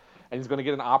shortstop, and he's going to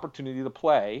get an opportunity to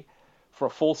play for a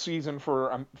full season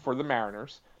for the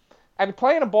Mariners, and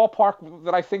play in a ballpark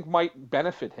that I think might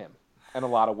benefit him in a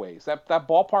lot of ways. That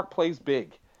ballpark plays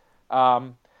big,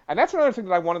 and that's another thing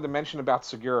that I wanted to mention about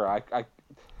Segura. I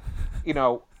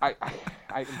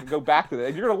go back to that.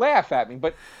 And you're going to laugh at me,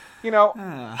 but you're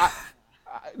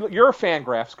a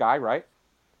Fangraphs guy, right?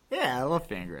 Yeah, I love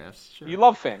Fangraphs. Sure. You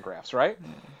love Fangraphs, right?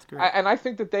 Yeah, it's great. And I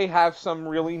think that they have some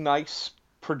really nice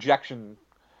projection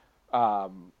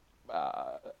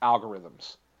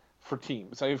algorithms for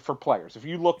teams, for players. If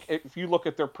you look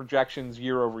at their projections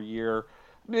year over year,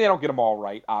 they don't get them all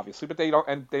right, obviously, but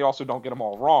they also don't get them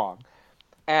all wrong.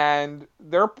 And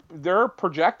they're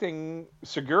projecting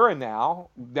Segura now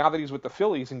that he's with the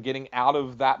Phillies and getting out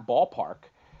of that ballpark.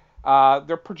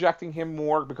 They're projecting him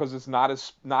more because it's not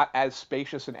as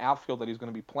spacious an outfield that he's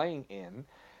going to be playing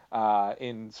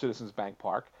in Citizens Bank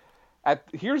Park.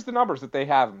 Here's the numbers that they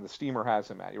have him. The Steamer has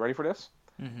him at. You ready for this?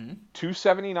 Mm-hmm.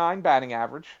 279 batting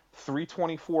average,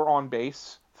 324 on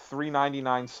base,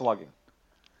 399 slugging.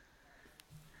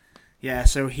 Yeah,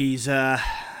 so he's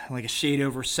like a shade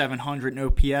over 700 in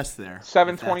OPS there.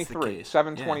 723.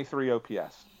 723 yeah.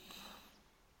 OPS.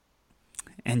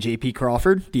 And J.P.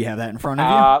 Crawford, do you have that in front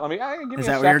of you? Is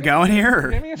that where you're going here?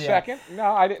 Or? Give me a second. No,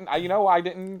 I didn't. I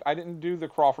didn't do the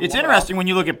Crawford. It's interesting when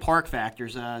you look at park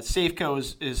factors. Safeco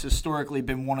has historically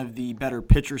been one of the better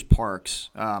pitchers' parks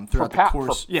throughout the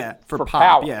course. For pop.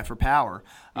 Power. Yeah, for power.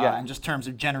 In just terms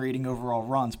of generating overall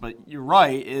runs. But you're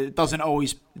right. It doesn't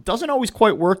always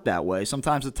quite work that way.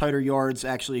 Sometimes the tighter yards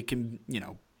actually can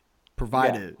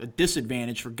provide a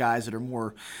disadvantage for guys that are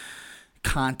more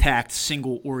contact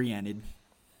single oriented.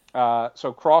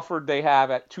 So Crawford they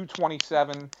have at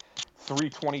 227,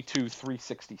 322,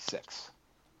 366.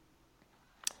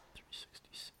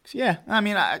 Yeah, I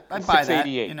mean, I buy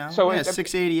that. So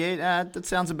 688. That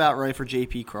sounds about right for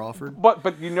J.P. Crawford.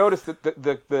 But you notice that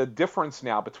the difference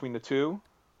now between the two,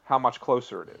 how much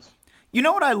closer it is. You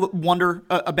know what I wonder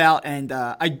about, and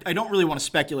I don't really want to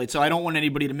speculate, so I don't want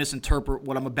anybody to misinterpret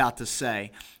what I'm about to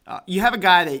say. You have a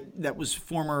guy that was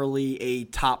formerly a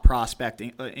top prospect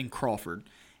in Crawford,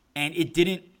 and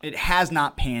it has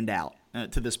not panned out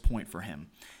to this point for him.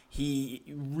 He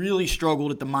really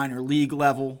struggled at the minor league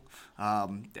level.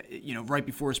 Right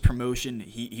before his promotion,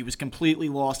 he was completely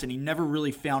lost, and he never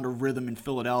really found a rhythm in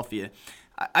Philadelphia.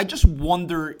 I just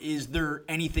wonder, is there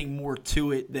anything more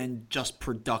to it than just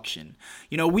production?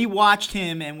 We watched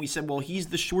him and we said, well, he's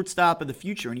the shortstop of the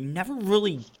future, and he never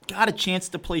really got a chance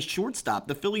to play shortstop.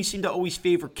 The Phillies seem to always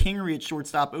favor Kingery at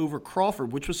shortstop over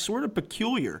Crawford, which was sort of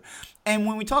peculiar. And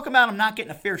when we talk about him not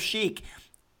getting a fair shake,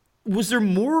 was there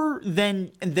more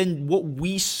than what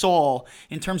we saw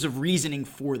in terms of reasoning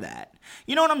for that?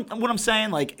 You know what I'm saying?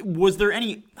 Like, was there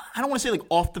any? I don't want to say like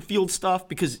off the field stuff,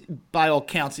 because by all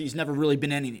counts he's never really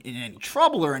been in any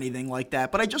trouble or anything like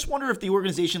that. But I just wonder if the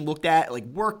organization looked at like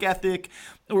work ethic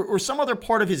or some other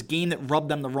part of his game that rubbed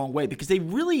them the wrong way, because they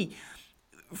really,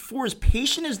 for as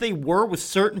patient as they were with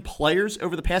certain players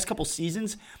over the past couple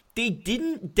seasons, they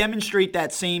didn't demonstrate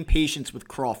that same patience with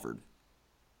Crawford.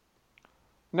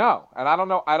 No, and I don't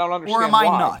know. I don't understand. Or am I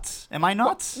why. nuts? Am I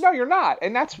nuts? Well, no, you're not,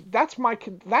 and that's my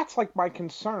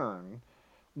concern.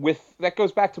 That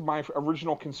goes back to my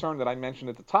original concern that I mentioned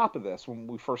at the top of this when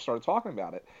we first started talking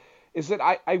about it, is that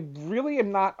I really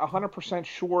am not 100%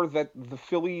 sure that the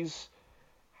Phillies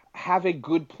have a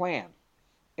good plan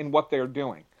in what they're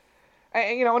doing.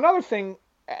 And another thing,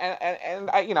 and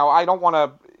I don't want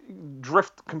to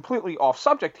drift completely off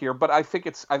subject here, but I think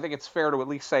it's fair to at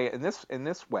least say it in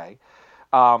this way.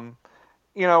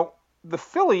 The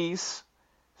Phillies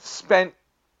spent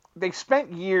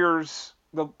years,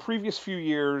 the previous few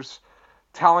years,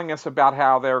 telling us about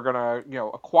how they're going to,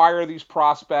 acquire these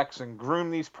prospects and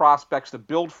groom these prospects to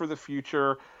build for the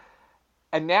future.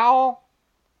 And now,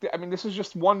 I mean, this is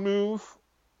just one move,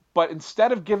 but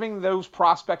instead of giving those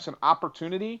prospects an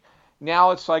opportunity,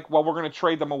 now it's like, well, we're going to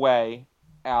trade them away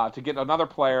to get another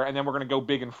player, and then we're going to go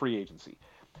big in free agency.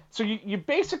 So you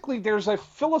basically, there's a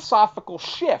philosophical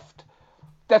shift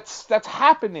that's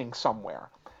happening somewhere,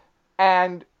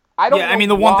 and I don't. Yeah, know I mean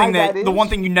the one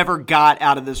thing you never got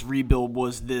out of this rebuild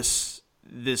was this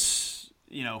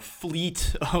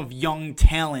fleet of young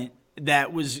talent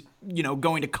that was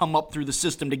going to come up through the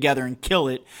system together and kill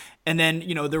it, and then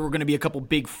there were going to be a couple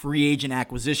big free agent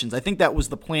acquisitions. I think that was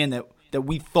the plan that that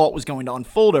we thought was going to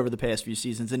unfold over the past few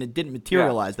seasons, and it didn't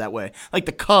materialize that way. Like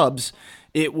the Cubs,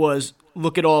 it was,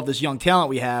 look at all of this young talent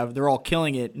we have. They're all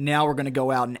killing it. Now we're going to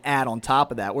go out and add on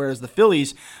top of that. Whereas the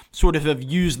Phillies sort of have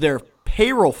used their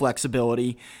payroll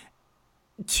flexibility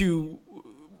to –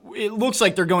 it looks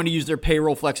like they're going to use their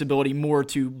payroll flexibility more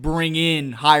to bring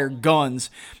in hired guns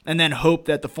and then hope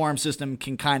that the farm system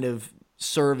can kind of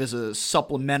serve as a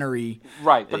supplementary.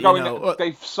 Right.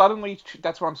 They've suddenly –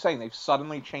 that's what I'm saying. They've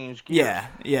suddenly changed gears.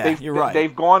 Yeah, you're right.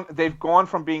 They've gone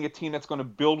from being a team that's going to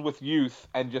build with youth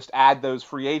and just add those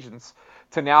free agents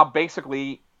to now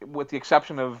basically, with the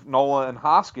exception of Nola and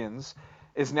Hoskins,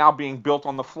 is now being built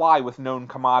on the fly with known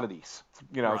commodities,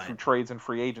 through trades and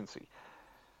free agency.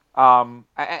 And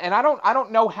I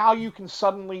don't know how you can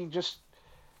suddenly just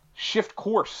shift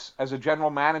course as a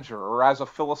general manager or as a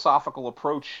philosophical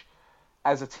approach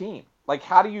as a team. Like,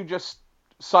 how do you just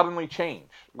suddenly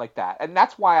change like that? And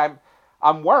that's why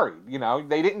I'm worried.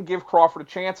 They didn't give Crawford a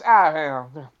chance.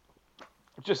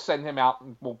 Just send him out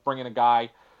and we'll bring in a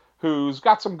guy who's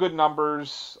got some good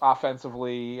numbers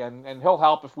offensively, and he'll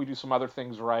help if we do some other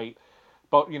things right.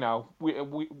 But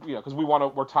because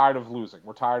we're tired of losing.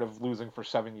 We're tired of losing for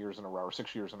 7 years in a row or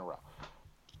 6 years in a row.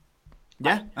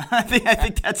 Yeah, I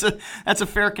think that's a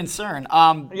fair concern.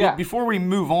 Before we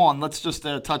move on, let's just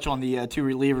touch on the two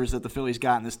relievers that the Phillies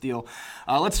got in this deal.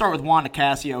 Let's start with Juan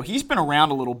Nicasio. He's been around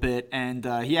a little bit, and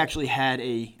he actually had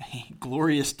a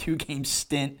glorious 2-game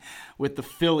stint with the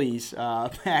Phillies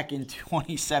back in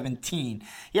 2017.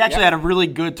 He actually had a really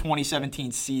good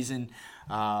 2017 season.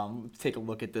 Let's take a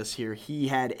look at this here. He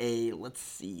had a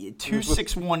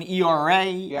 2.61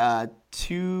 ERA,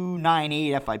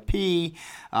 2.98 FIP.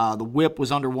 The WHIP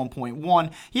was under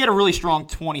 1.1. He had a really strong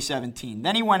 2017.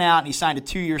 Then he went out and he signed a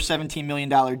 2-year, $17 million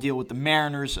deal with the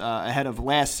Mariners ahead of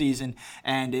last season,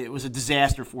 and it was a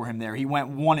disaster for him there. He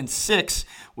went 1-6,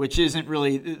 which isn't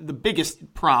really the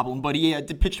biggest problem, but he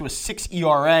did pitch to a 6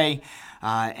 ERA.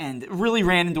 And really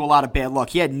ran into a lot of bad luck.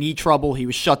 He had knee trouble. He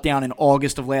was shut down in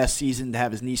August of last season to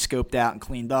have his knee scoped out and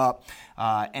cleaned up.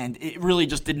 And it really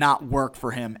just did not work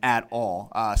for him at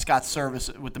all. Scott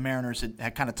Service with the Mariners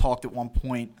had kind of talked at one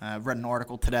point. Read an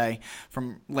article today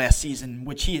from last season,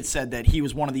 which he had said that he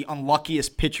was one of the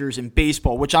unluckiest pitchers in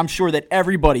baseball, which I'm sure that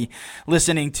everybody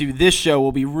listening to this show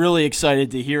will be really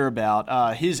excited to hear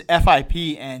about. His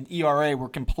FIP and ERA were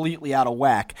completely out of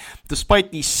whack.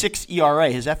 Despite the 6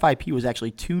 ERA, his FIP was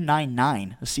actually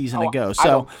 2.99 a season ago.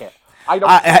 So I don't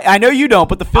care. I know you don't,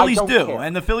 but the Phillies do. Care.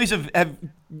 And the Phillies have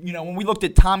when we looked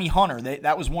at Tommy Hunter,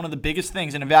 that was one of the biggest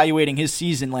things in evaluating his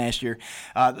season last year.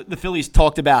 The Phillies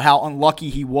talked about how unlucky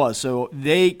he was. So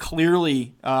they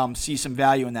clearly see some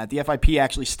value in that. The FIP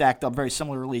actually stacked up very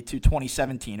similarly to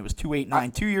 2017. It was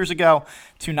 2.89 2 years ago,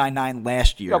 2.99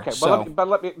 last year. Okay, but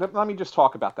let me just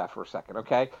talk about that for a second,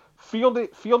 okay?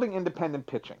 Fielding independent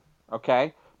pitching,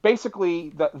 okay?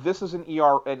 Basically, this is an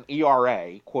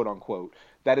ERA, quote unquote,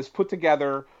 that is put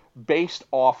together based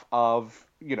off of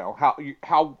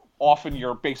how often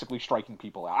you're basically striking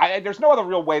people out. There's no other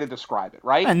real way to describe it,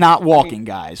 right? And not walking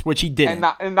guys, which he didn't.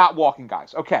 And not walking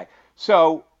guys. Okay,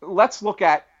 so let's look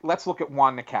at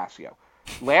Juan Nicasio.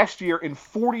 Last year in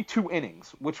 42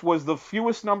 innings, which was the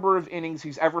fewest number of innings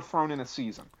he's ever thrown in a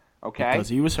season. Okay, because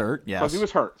he was hurt. Yes, because he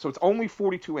was hurt. So it's only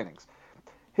 42 innings.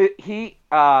 He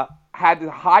had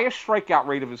the highest strikeout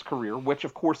rate of his career, which,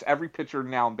 of course, every pitcher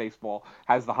now in baseball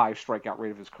has the highest strikeout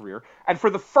rate of his career. And for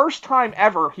the first time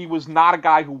ever, he was not a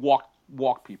guy who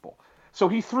walked people. So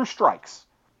he threw strikes.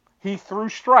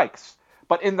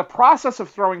 But in the process of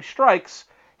throwing strikes,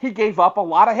 he gave up a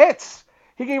lot of hits.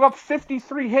 He gave up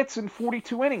 53 hits in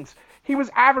 42 innings. He was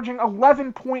averaging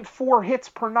 11.4 hits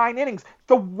per 9 innings,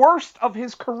 the worst of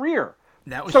his career.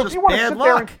 That was just bad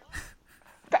luck.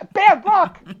 Bad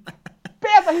luck.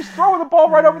 He's throwing the ball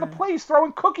right over the plate. He's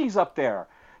throwing cookies up there.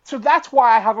 So that's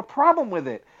why I have a problem with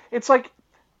it. It's like,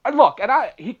 look,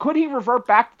 could he revert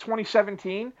back to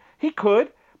 2017? He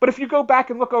could. But if you go back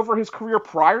and look over his career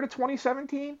prior to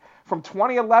 2017, from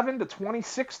 2011 to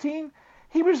 2016,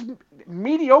 he was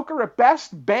mediocre at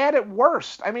best, bad at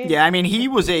worst. He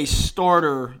was a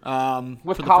starter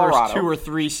with for the Colorado. First 2 or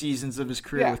 3 seasons of his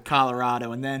career with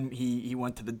Colorado, and then he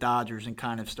went to the Dodgers and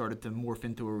kind of started to morph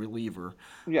into a reliever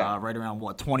right around,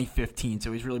 2015.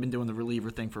 So he's really been doing the reliever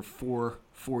thing for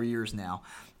four years now.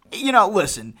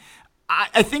 Listen,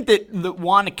 I think that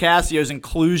Juan Nicasio's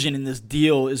inclusion in this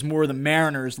deal is more the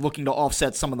Mariners looking to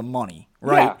offset some of the money,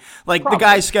 right? Probably. The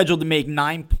guy's scheduled to make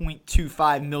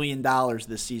 $9.25 million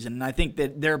this season, and I think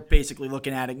that they're basically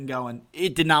looking at it and going,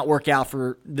 it did not work out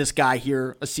for this guy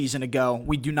here a season ago.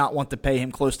 We do not want to pay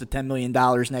him close to $10 million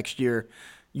next year.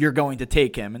 You're going to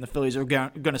take him. And the Phillies are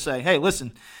going to say, hey,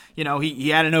 listen, he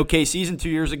had an okay season 2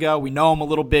 years ago. We know him a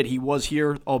little bit. He was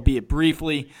here, albeit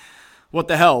briefly. What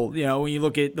the hell? When you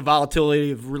look at the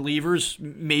volatility of relievers,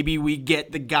 maybe we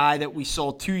get the guy that we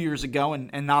saw 2 years ago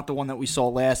and not the one that we saw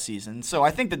last season. So I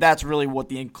think that's really what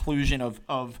the inclusion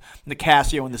of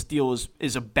Nicasio in this deal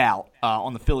is about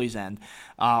on the Phillies end.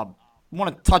 I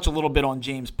want to touch a little bit on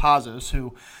James Pazos,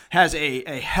 who has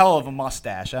a hell of a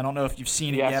mustache. I don't know if you've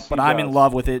seen it yet, but I'm in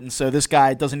love with it. And so this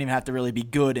guy doesn't even have to really be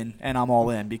good, and I'm all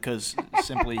in because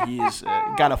simply he's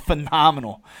got a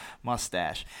phenomenal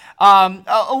mustache.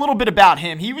 A little bit about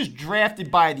him. He was drafted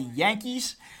by the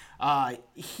Yankees. Actually,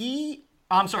 he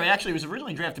was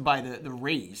originally drafted by the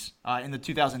Rays in the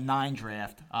 2009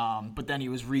 draft, but then he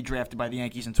was redrafted by the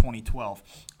Yankees in 2012.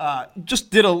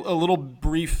 Just did a little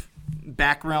brief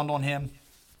background on him.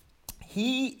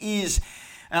 He is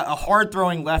a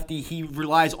hard-throwing lefty. He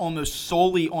relies almost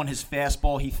solely on his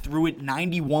fastball. He threw it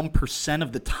 91%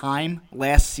 of the time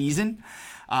last season.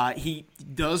 He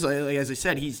does, as I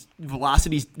said, his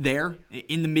velocity's there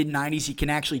in the mid-90s. He can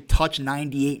actually touch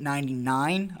 98,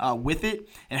 99 with it.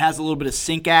 It has a little bit of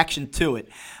sink action to it.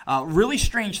 Really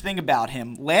strange thing about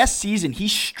him. Last season, he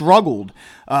struggled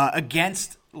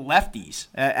against lefties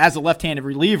as a left-handed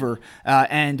reliever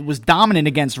and was dominant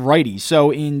against righties.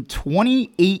 So in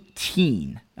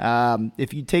 2018,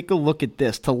 if you take a look at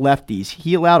this to lefties,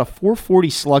 he allowed a 440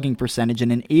 slugging percentage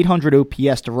and an 800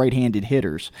 OPS to right-handed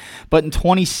hitters. But in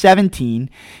 2017,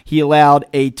 he allowed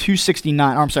a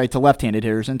 269, to left-handed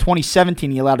hitters. In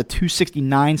 2017, he allowed a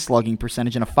 269 slugging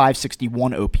percentage and a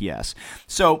 561 OPS.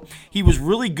 So he was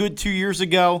really good 2 years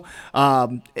ago,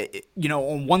 on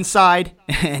one side,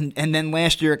 and then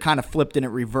last year it kind of flipped and it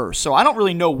reversed. So I don't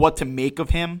really know what to make of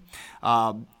him.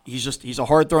 He's a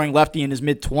hard-throwing lefty in his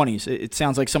mid-20s. It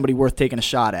sounds like somebody worth taking a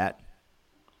shot at.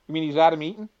 You mean he's Adam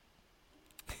Eaton?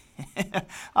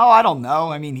 I don't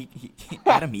know. I mean,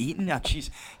 Adam Eaton? Oh, geez.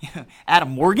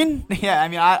 Adam Morgan? Yeah,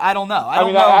 I don't know. I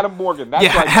don't know. Adam Morgan. That's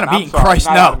Adam Eaton. Christ,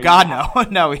 no. God, no.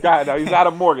 No. God, no, he's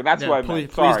Adam Morgan. That's what I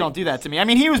meant. Please don't do that to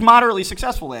me. He was moderately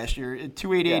successful last year.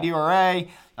 2.88 ERA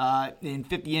in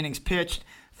 50 innings pitched,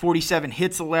 47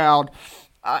 hits allowed.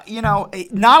 Not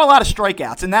a lot of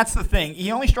strikeouts, and that's the thing.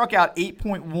 He only struck out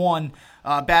 8.1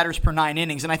 batters per 9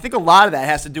 innings, and I think a lot of that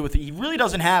has to do with he really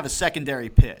doesn't have a secondary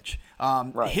pitch.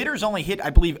 Hitters only hit, I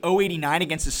believe, .089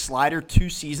 against his slider 2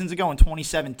 seasons ago in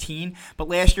 2017, but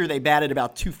last year they batted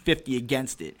about .250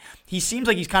 against it. He seems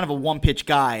like he's kind of a one-pitch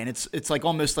guy, and it's like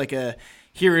almost like a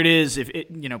here it is,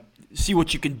 see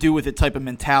what you can do with it type of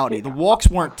mentality. The walks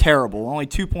weren't terrible, only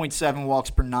 2.7 walks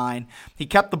per 9. He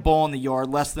kept the ball in the yard,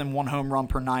 less than 1 home run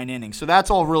per 9 innings. So that's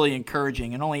all really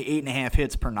encouraging, and only 8.5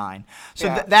 hits per 9.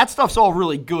 So that stuff's all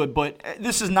really good, but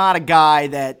this is not a guy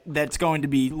that's going to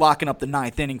be locking up the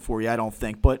 9th inning for you, I don't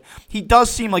think. But he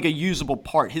does seem like a usable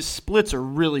part. His splits are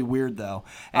really weird, though,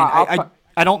 and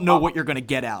I don't know what you're going to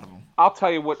get out of him. I'll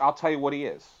tell you what he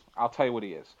is.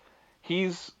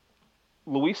 He's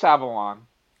Luis Avalon,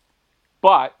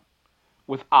 but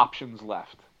with options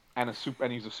left, and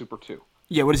he's a Super 2.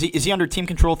 Yeah, what is he? Is he under team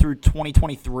control through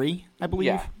 2023? I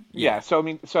believe. Yeah. So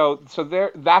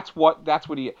that's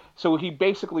what he is. So he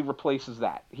basically replaces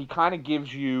that. He kind of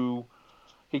gives you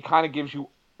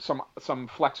some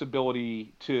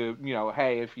flexibility to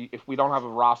hey, if we don't have a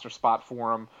roster spot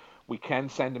for him, we can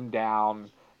send him down.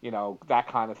 That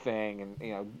kind of thing,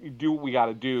 and do what we got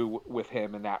to do with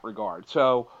him in that regard.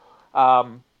 So.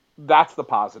 That's the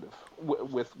positive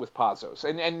with Pazos,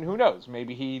 and who knows?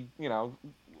 Maybe he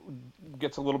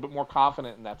gets a little bit more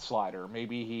confident in that slider.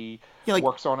 Maybe he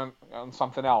works on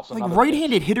something else. Like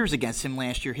right-handed hitters against him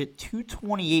last year hit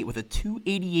 228 with a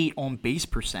 288 on base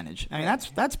percentage.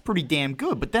 That's pretty damn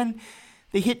good. But then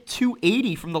they hit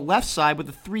 280 from the left side with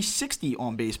a 360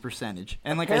 on base percentage.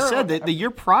 And like I said, the year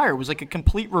prior was like a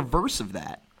complete reverse of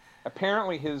that.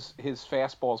 Apparently, his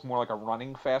fastball is more like a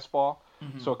running fastball.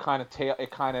 Mm-hmm. So it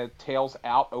kind of tails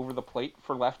out over the plate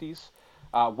for lefties,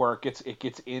 where it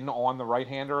gets in on the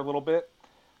right-hander a little bit,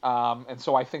 and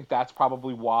so I think that's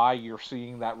probably why you're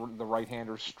seeing that the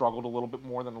right-handers struggled a little bit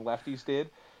more than the lefties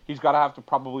did. He's got to have to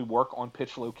probably work on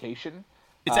pitch location.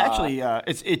 It's actually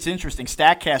it's interesting.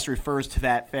 Statcast refers to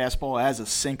that fastball as a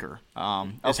sinker.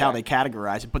 Is how they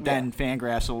categorize it, but then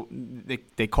Fangraphs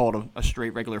they call it a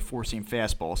straight regular 4-seam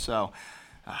fastball. So.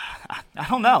 I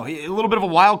don't know. A little bit of a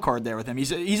wild card there with him.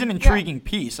 He's an intriguing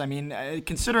piece.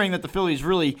 Considering that the Phillies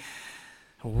really,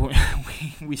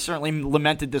 we certainly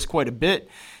lamented this quite a bit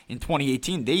in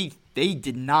 2018. They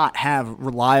did not have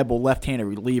reliable left-handed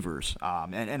relievers,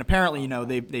 and apparently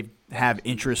they have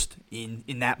interest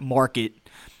in that market.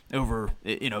 over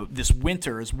this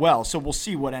winter as well. So we'll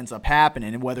see what ends up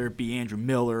happening, and whether it be Andrew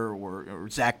Miller or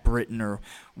Zach Britton or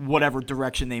whatever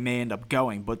direction they may end up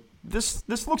going. But this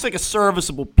looks like a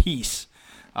serviceable piece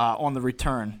on the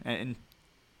return, and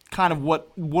kind of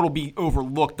what'll be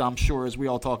overlooked, I'm sure, as we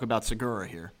all talk about Segura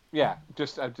here. Yeah,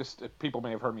 just people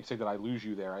may have heard me say that I lose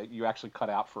you there. You actually cut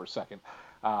out for a second.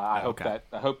 I hope that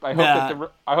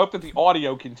the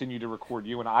audio continued to record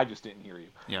you, and I just didn't hear you.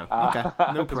 Yeah, okay,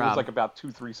 no problem. It was like about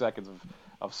 2-3 seconds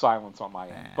of silence on my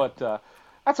end, but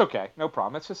that's okay, no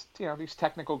problem. It's just these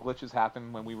technical glitches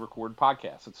happen when we record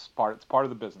podcasts. It's part of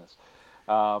the business.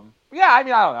 I don't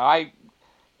know.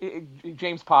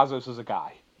 James Pazos is a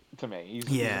guy. To me,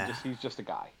 he's just a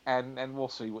guy, and we'll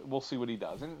see what he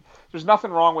does. And there's nothing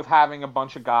wrong with having a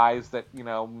bunch of guys that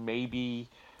maybe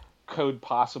could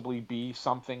possibly be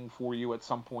something for you at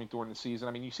some point during the season.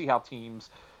 I mean, you see how teams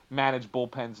manage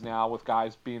bullpens now with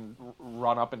guys being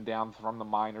run up and down from the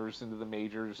minors into the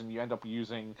majors, and you end up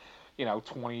using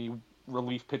 20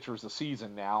 relief pitchers a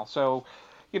season now. So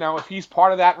if he's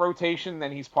part of that rotation,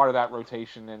 then he's part of that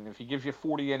rotation, and if he gives you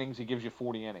 40 innings, he gives you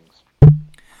 40 innings.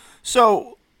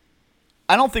 So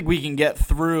I don't think we can get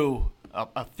through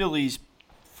a Phillies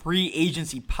free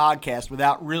agency podcast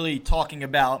without really talking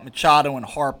about Machado and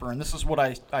Harper, and this is what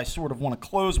I sort of want to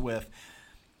close with.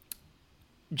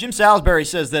 Jim Salisbury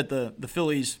says that the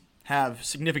Phillies have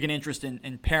significant interest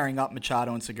in pairing up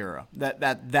Machado and Segura.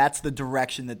 That's the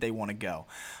direction that they want to go.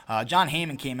 John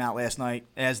Heyman came out last night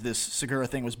as this Segura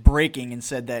thing was breaking and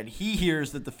said that he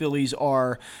hears that the Phillies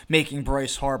are making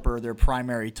Bryce Harper their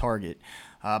primary target.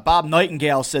 Bob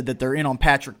Nightingale said that they're in on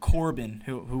Patrick Corbin,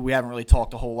 who we haven't really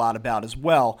talked a whole lot about as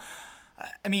well.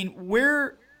 I mean,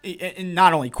 and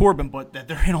not only Corbin, but that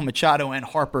they're in on Machado and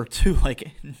Harper too.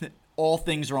 Like, all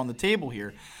things are on the table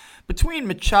here. Between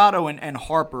Machado and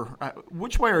Harper,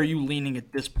 which way are you leaning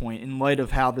at this point in light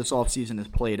of how this offseason has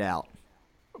played out?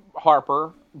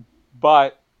 Harper,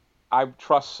 but I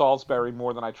trust Salisbury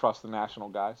more than I trust the national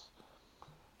guys.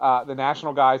 The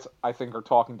national guys, I think, are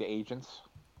talking to agents.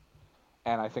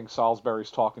 And I think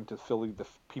Salisbury's talking to the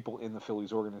people in the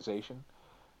Phillies organization.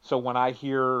 So when I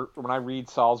read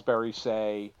Salisbury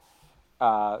say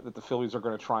that the Phillies are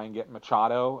going to try and get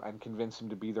Machado and convince him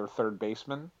to be their third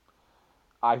baseman,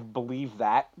 I believe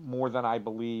that more than I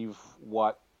believe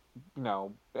and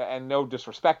no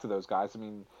disrespect to those guys. I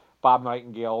mean, Bob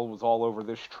Nightingale was all over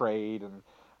this trade, and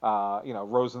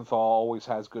Rosenthal always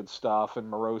has good stuff,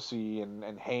 and Morosi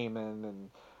and Heyman,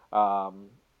 and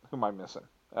who am I missing?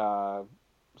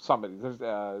 Somebody.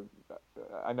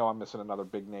 I know I'm missing another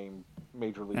big name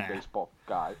Major League Baseball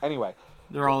guy. Anyway,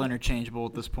 they're all interchangeable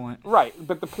at this point, right?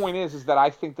 But the point is that I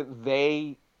think that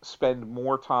they spend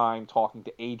more time talking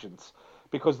to agents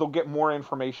because they'll get more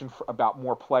information about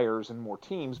more players and more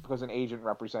teams because an agent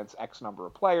represents X number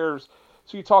of players.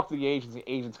 So you talk to the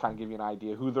agents kind of give you an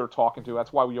idea who they're talking to.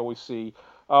 That's why we always see,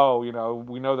 we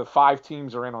know that 5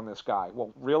 teams are in on this guy.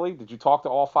 Well, really? Did you talk to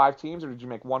all 5 teams, or did you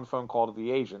make one phone call to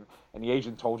the agent, and the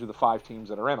agent told you the 5 teams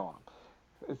that are in on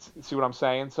him? See what I'm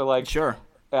saying? So, sure.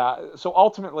 So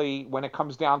ultimately, when it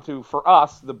comes down to, for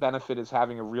us, the benefit is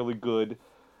having a really good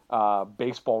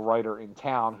baseball writer in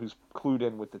town who's clued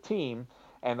in with the team.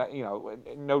 And,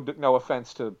 no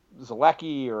offense to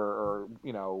Zielecki or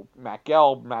Matt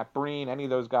Gelb, Matt Breen, any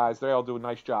of those guys, they all do a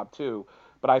nice job too.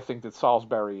 But I think that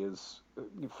Salisbury is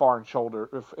head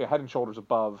and shoulders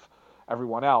above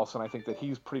everyone else, and I think that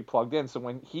he's pretty plugged in. So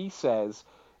when he says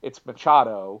it's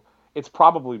Machado, it's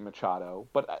probably Machado.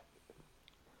 But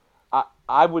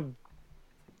I would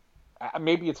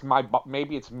maybe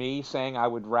it's me saying I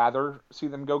would rather see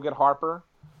them go get Harper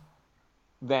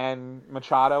than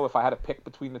Machado if I had to pick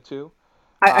between the two.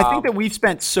 I think that we've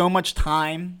spent so much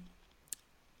time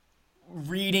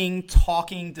reading,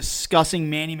 talking, discussing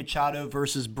Manny Machado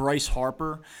versus Bryce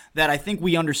Harper that I think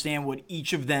we understand what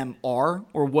each of them are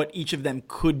or what each of them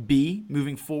could be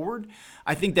moving forward.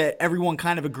 I think that everyone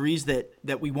kind of agrees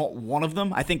that we want one of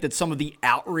them. I think that some of the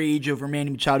outrage over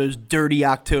Manny Machado's dirty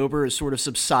October has sort of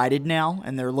subsided now,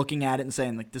 and they're looking at it and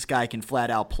saying, like, this guy can flat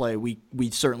out play. We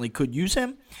certainly could use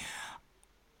him.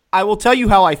 I will tell you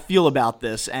how I feel about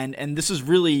this, and this is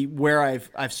really where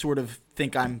I've sort of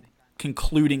think I'm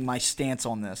concluding my stance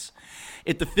on this.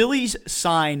 If the Phillies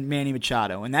sign Manny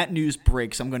Machado and that news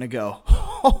breaks, I'm going to go,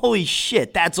 holy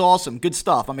shit, that's awesome. Good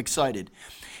stuff. I'm excited.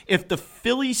 If the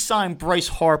Phillies sign Bryce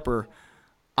Harper,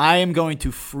 I am going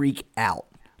to freak out.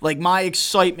 Like, my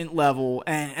excitement level,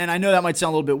 and I know that might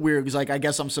sound a little bit weird because, like, I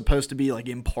guess I'm supposed to be, like,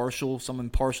 some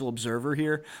impartial observer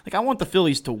here. Like, I want the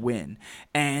Phillies to win.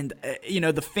 And,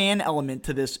 the fan element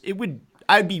to this,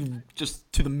 I'd be just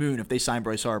to the moon if they signed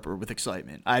Bryce Harper with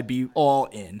excitement. I'd be all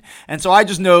in. And so I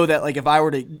just know that, like, if I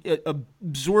were to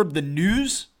absorb the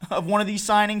news of one of these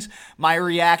signings, my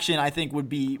reaction, I think, would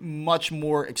be much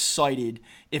more excited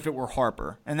if it were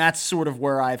Harper. And that's sort of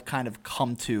where I've kind of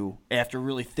come to after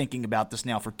really thinking about this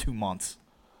now for 2 months.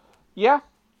 Yeah,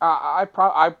 I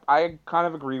kind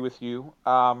of agree with you.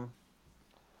 That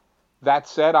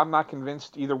said, I'm not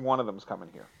convinced either one of them's coming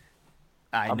here.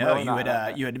 I know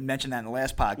really you had mentioned that in the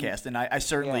last podcast, and I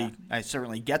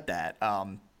certainly get that.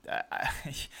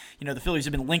 The Phillies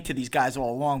have been linked to these guys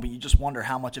all along, but you just wonder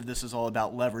how much of this is all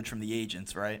about leverage from the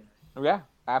agents, right? Yeah,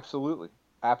 absolutely,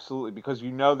 because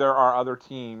there are other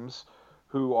teams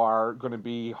who are going to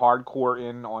be hardcore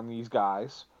in on these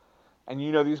guys, and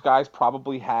these guys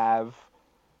probably have,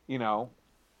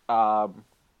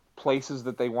 places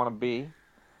that they want to be.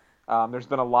 There's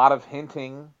been a lot of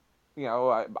hinting.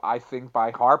 I think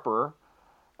by Harper,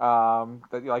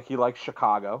 that he likes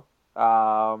Chicago.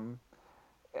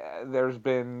 There's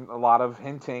been a lot of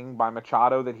hinting by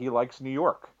Machado that he likes New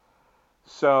York.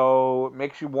 So it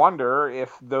makes you wonder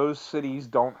if those cities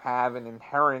don't have an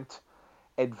inherent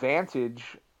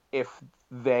advantage if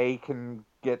they can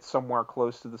get somewhere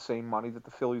close to the same money that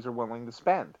the Phillies are willing to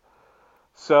spend.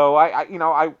 So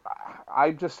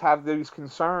I just have these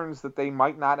concerns that they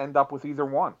might not end up with either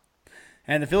one.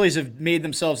 And the Phillies have made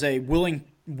themselves a willing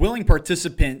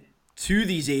participant to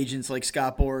these agents like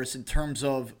Scott Boras in terms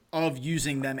of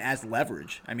using them as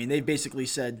leverage. I mean, they've basically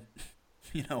said,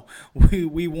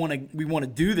 we want to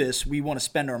do this. We want to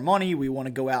spend our money. We want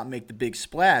to go out and make the big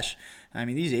splash. I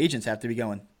mean, these agents have to be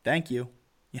going, thank you.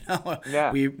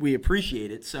 Yeah. We appreciate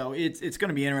it. So it's going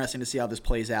to be interesting to see how this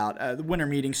plays out. The winter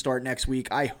meetings start next week.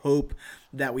 I hope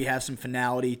that we have some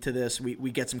finality to this.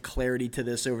 We get some clarity to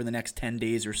this over the next 10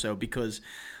 days or so, because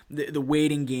the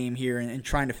waiting game here and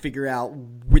trying to figure out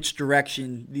which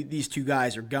direction these two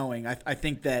guys are going, I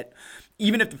think that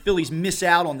even if the Phillies miss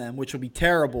out on them, which will be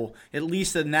terrible, at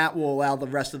least then that will allow the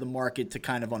rest of the market to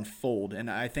kind of unfold.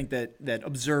 And I think that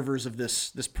observers of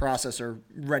this process are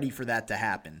ready for that to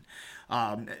happen.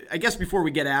 I guess before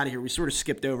we get out of here, we sort of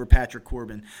skipped over Patrick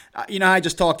Corbin. I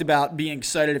just talked about being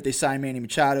excited if they sign Manny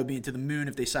Machado, being to the moon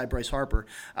if they sign Bryce Harper.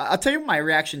 I'll tell you what my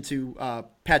reaction to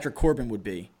Patrick Corbin would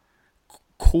be.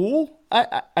 Cool,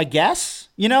 I guess.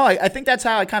 I think that's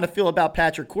how I kind of feel about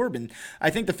Patrick Corbin. I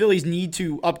think the Phillies need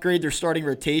to upgrade their starting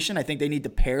rotation. I think they need to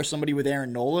pair somebody with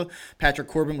Aaron Nola. Patrick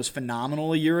Corbin was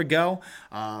phenomenal a year ago.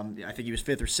 I think he was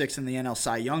 5th or 6th in the NL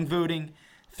Cy Young voting.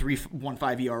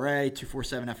 3.15 ERA,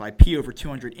 2.47 FIP, over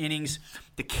 200 innings.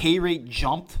 The K rate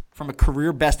jumped from a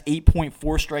career best 8.4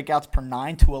 strikeouts per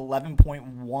 9 to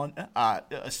 11.1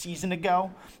 a season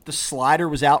ago. The slider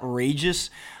was outrageous.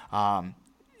 I'll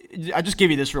just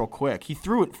give you this real quick. He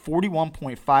threw at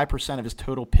 41.5% of his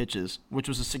total pitches, which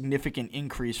was a significant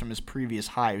increase from his previous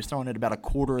high. He was throwing it about a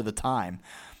quarter of the time.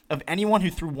 Of anyone who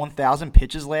threw 1,000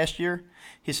 pitches last year,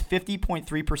 his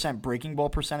 50.3% breaking ball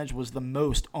percentage was the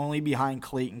most, only behind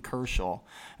Clayton Kershaw.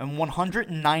 And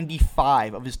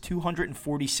 195 of his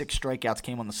 246 strikeouts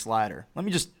came on the slider. Let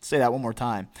me just say that one more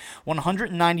time.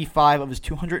 195 of his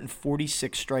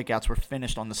 246 strikeouts were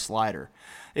finished on the slider.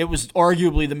 It was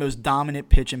arguably the most dominant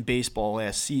pitch in baseball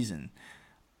last season.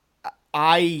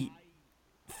 I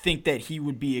think that he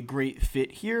would be a great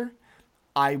fit here.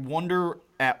 I wonder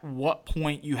at what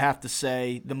point you have to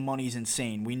say the money's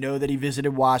insane. We know that he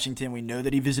visited Washington. We know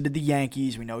that he visited the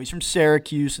Yankees. We know he's from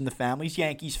Syracuse and the family's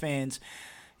Yankees fans.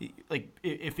 Like,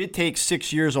 if it takes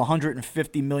 6 years,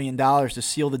 $150 million to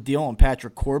seal the deal on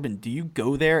Patrick Corbin, do you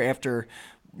go there after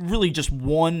really just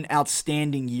one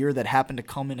outstanding year that happened to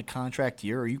come in a contract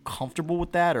year? Are you comfortable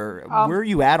with that, or where are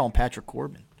you at on Patrick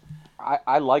Corbin?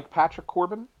 I like Patrick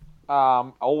Corbin.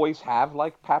 Always have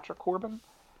liked Patrick Corbin.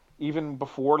 Even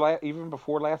before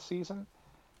last season.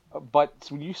 But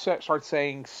when you start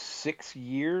saying 6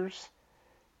 years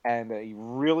and a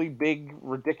really big,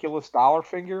 ridiculous dollar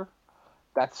figure,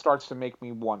 that starts to make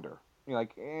me wonder. You're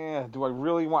like, do I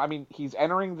really want... I mean, he's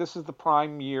entering... This is the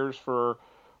prime years for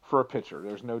a pitcher.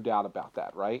 There's no doubt about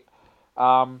that, right?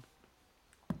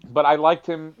 But I liked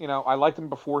him, I liked him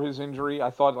before his injury.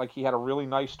 I thought he had a really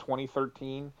nice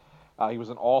 2013. He was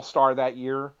an all-star that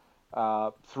year.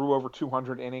 Threw over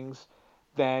 200 innings.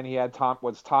 Then he had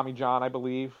Tommy John, I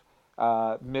believe.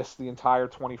 Missed the entire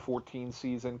 2014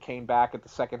 season. Came back at the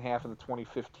second half of the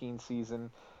 2015 season.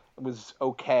 It was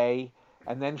okay,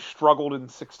 and then struggled in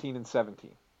 16 and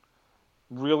 17.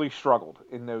 Really struggled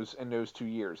in those 2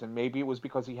 years, and maybe it was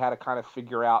because he had to kind of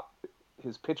figure out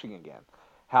his pitching again,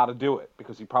 how to do it,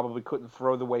 because he probably couldn't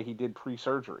throw the way he did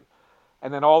pre-surgery.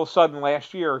 And then all of a sudden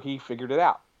last year he figured it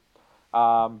out.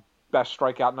 best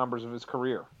strikeout numbers of his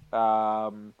career.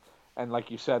 And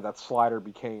like you said, that slider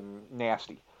became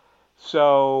nasty.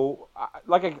 So, I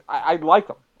like him.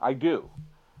 I do.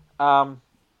 I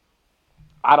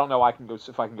don't know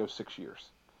if I can go 6 years.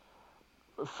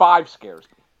 5 scares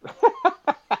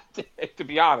me, to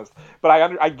be honest.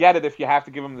 But I get it if you have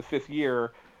to give him the 5th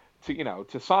year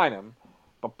to sign him.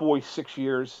 But boy, 6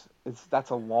 years,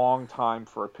 that's a long time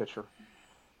for a pitcher.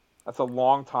 That's a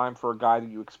long time for a guy that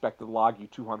you expect to log you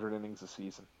 200 innings a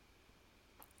season.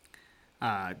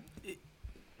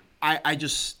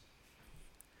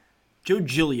 Joe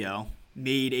Giglio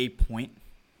made a point.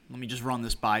 Let me just run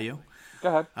this by you.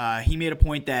 Go ahead. He made a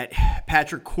point that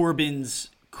Patrick Corbin's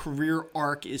career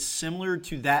arc is similar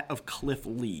to that of Cliff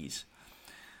Lee's.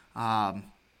 I'm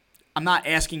not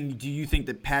asking you, do you think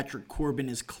that Patrick Corbin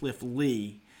is Cliff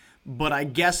Lee? But I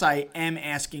guess I am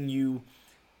asking you,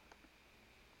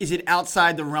 is it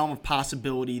outside the realm of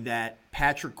possibility that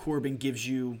Patrick Corbin gives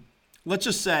you, let's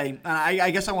just say,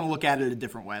 I guess I want to look at it a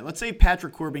different way. Let's say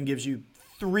Patrick Corbin gives you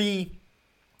 3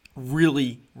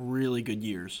 really, really good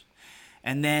years.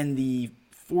 And then the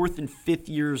 4th and 5th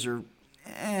years are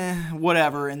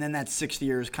whatever, and then that 6th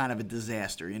year is kind of a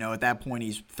disaster. At that point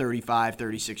he's 35,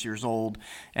 36 years old,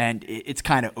 and it's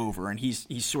kind of over, and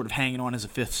he's sort of hanging on as a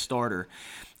 5th starter.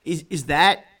 Is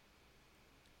that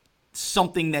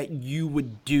something that you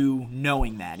would do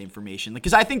knowing that information?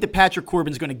 Because I think that Patrick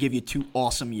Corbin's going to give you 2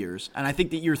 awesome years, and I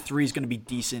think that year 3 is going to be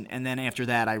decent, and then after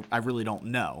that I really don't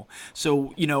know.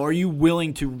 So, are you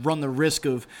willing to run the risk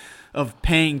of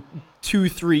paying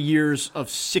 2-3 years of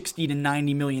 $60 to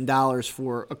 $90 million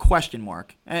for a question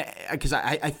mark? Because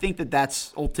I think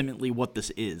that's ultimately what this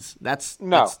is. That's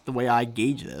the way I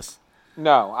gauge this.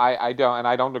 No, I don't, and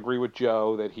I don't agree with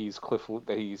Joe that he's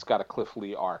got a Cliff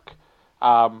Lee arc.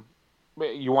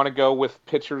 You want to go with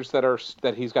pitchers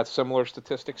that he's got similar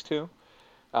statistics to?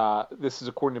 This is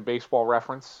according to Baseball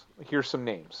Reference. Here's some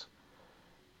names.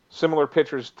 Similar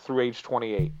pitchers through age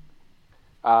 28.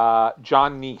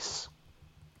 John Neese.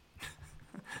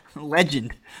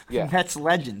 Legend. Yeah. That's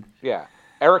legend. Yeah.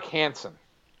 Eric Hansen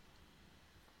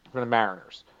from the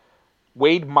Mariners.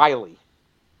 Wade Miley.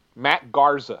 Matt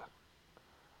Garza.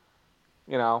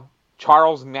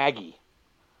 Charles Nagy.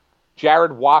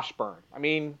 Jared Washburn. I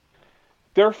mean,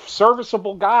 they're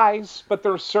serviceable guys, but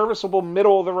they're serviceable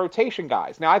middle-of-the-rotation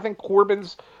guys. Now, I think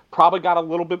Corbin's probably got a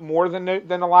little bit more than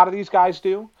a lot of these guys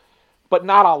do, but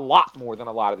not a lot more than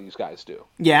a lot of these guys do.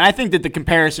 Yeah, and I think that the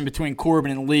comparison between Corbin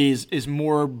and Lee is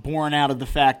more born out of the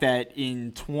fact that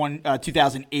in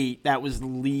 2008, that was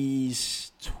Lee's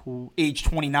age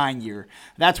 29 year.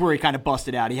 That's where he kind of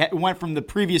busted out. He went from the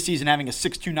previous season having a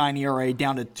 6.29 ERA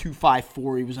down to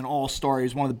 2.54. He was an all-star. He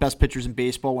was one of the best pitchers in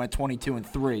baseball, went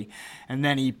 22-3. And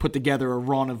then he put together a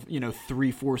run of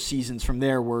 3-4 seasons from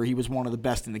there where he was one of the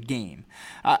best in the game.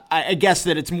 I guess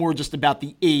that it's more just about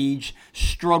the age,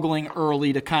 struggling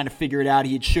early to kind of figure it out.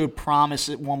 He had showed promise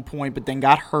at one point, but then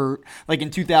got hurt. Like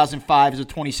in 2005, as a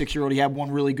 26-year-old, he had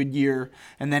one really good year,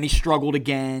 and then he struggled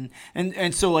again.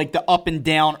 And so like the up and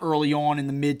down early on in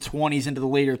the mid-20s into the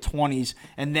later 20s,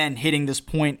 and then hitting this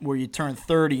point where you turn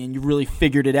 30 and you really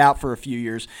figured it out for a few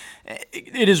years,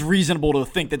 it is reasonable to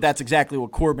think that that's exactly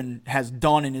what Corbin has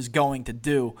done and is going to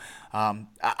do.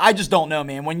 I just don't know,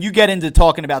 man. When you get into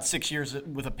talking about 6 years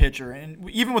with a pitcher, and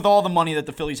even with all the money that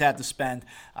the Phillies had to spend,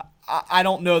 I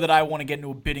don't know that I want to get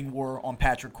into a bidding war on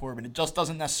Patrick Corbin. It just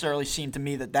doesn't necessarily seem to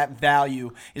me that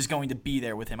value is going to be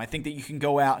there with him. I think that you can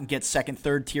go out and get second,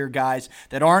 third tier guys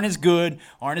that aren't as good,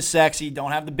 aren't as sexy,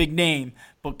 don't have the big name,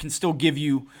 but can still give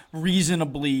you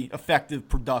reasonably effective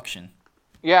production.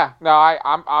 Yeah, no,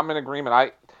 I'm in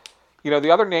agreement.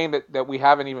 The other name that we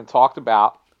haven't even talked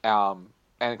about, and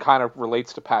it kind of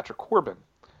relates to Patrick Corbin,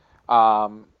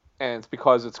 and it's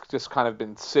because it's just kind of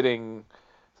been sitting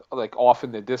like off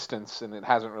in the distance and it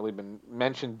hasn't really been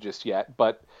mentioned just yet.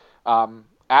 But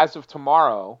as of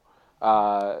tomorrow,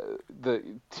 the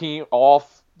team, all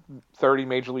 30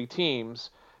 major league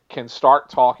teams, can start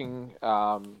talking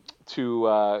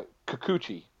to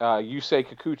Kikuchi, Yusei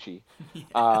Kikuchi,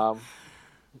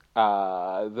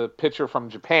 the pitcher from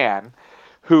Japan,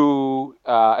 who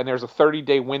and there's a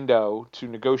 30-day window to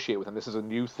negotiate with him. This is a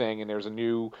new thing, and there's a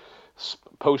new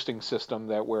posting system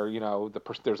that where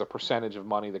there's a percentage of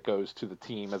money that goes to the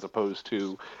team as opposed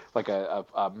to like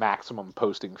a maximum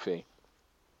posting fee.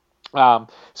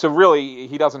 So really,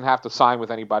 he doesn't have to sign with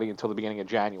anybody until the beginning of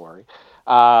January.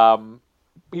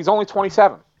 He's only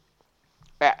 27,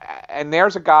 and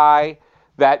there's a guy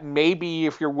that maybe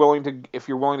if you're willing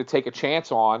to take a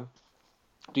chance on,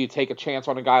 do you take a chance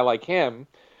on a guy like him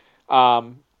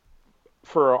on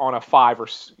a 5 or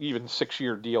even 6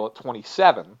 year deal at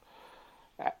 27?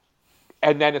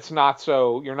 and then it's not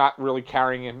so you're not really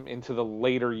carrying him into the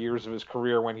later years of his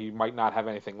career when he might not have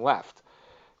anything left,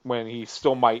 when he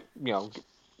still might,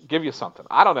 give you something.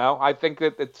 I don't know. I think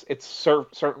that it's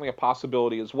certainly a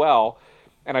possibility as well,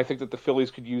 and I think that the Phillies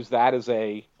could use that as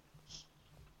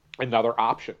another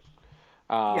option.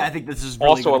 I think this is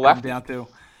really going to come down to.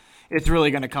 It's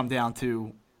really going to come down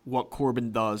to what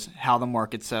Corbin does, how the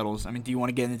market settles. I mean, do you want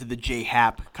to get into the J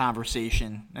Happ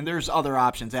conversation? And there's other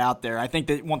options out there. I think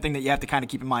that one thing that you have to kind of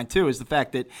keep in mind too is the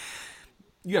fact that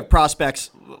you have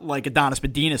prospects like Adonis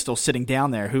Medina still sitting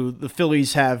down there, who the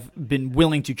Phillies have been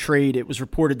willing to trade. It was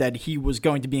reported that he was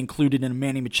going to be included in a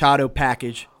Manny Machado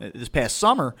package this past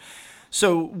summer.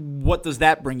 So what does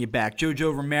that bring you back?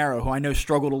 Jojo Romero, who I know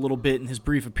struggled a little bit in his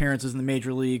brief appearances in the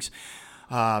major leagues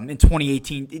in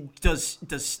 2018,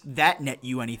 does that net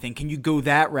you anything? Can you go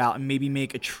that route and maybe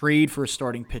make a trade for a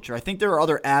starting pitcher? I think there are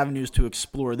other avenues to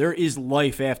explore. There is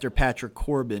life after Patrick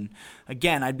Corbin.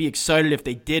 Again, I'd be excited if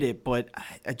they did it, but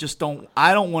I just don't.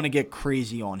 I don't want to get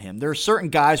crazy on him. There are certain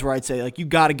guys where I'd say, like, you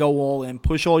got to go all in,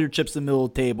 push all your chips to the middle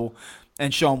of the table,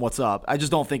 and show him what's up. I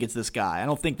just don't think it's this guy. I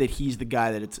don't think that he's the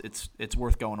guy that it's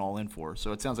worth going all in for.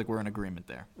 So it sounds like we're in agreement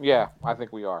there. Yeah, I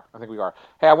think we are.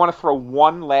 Hey, I want to throw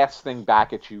one last thing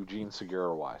back at you, Gene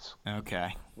Segura-wise.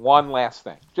 Okay. One last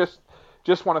thing. Just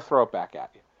want to throw it back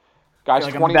at you. Guys,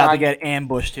 I'm about to get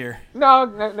ambushed here.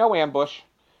 No ambush.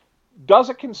 Does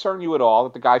it concern you at all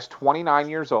that the guy's 29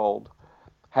 years old,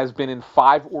 has been in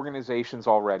 5 organizations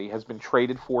already, has been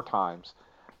traded 4 times,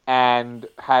 and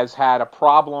has had a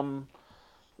problem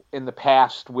in the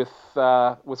past with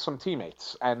some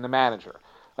teammates and the manager?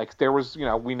 Like, there was,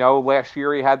 we know last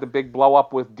year he had the big blow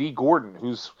up with Dee Gordon,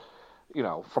 who's,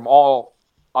 from all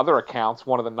other accounts,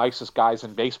 one of the nicest guys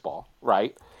in baseball,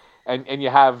 right? And you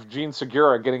have Gene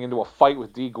Segura getting into a fight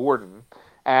with Dee Gordon,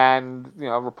 and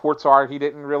reports are he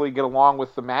didn't really get along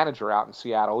with the manager out in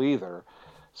Seattle either.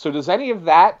 So does any of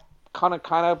that kind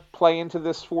of play into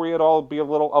this for you at all? Be a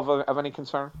little of any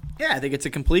concern? Yeah, I think it's a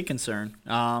complete concern.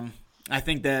 I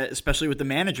think that, especially with the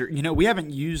manager, we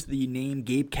haven't used the name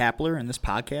Gabe Kapler in this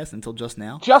podcast until just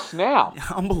now. Just now.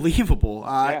 Unbelievable.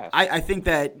 Yes. I think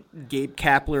that Gabe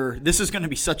Kapler, this is going to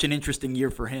be such an interesting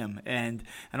year for him. And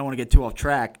I don't want to get too off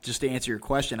track. Just to answer your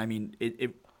question, I mean,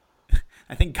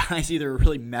 I think guys either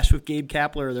really mesh with Gabe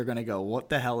Kapler or they're going to go, what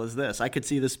the hell is this? I could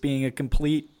see this being a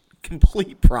complete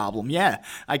problem. Yeah,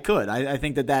 I could. I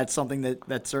think that that's something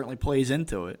that certainly plays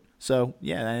into it. So,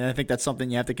 yeah, I think that's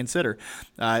something you have to consider.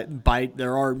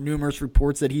 There are numerous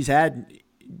reports that he's had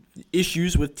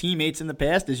issues with teammates in the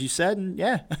past, as you said, and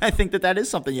yeah, I think that is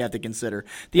something you have to consider.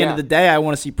 At the end of the day, I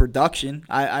want to see production.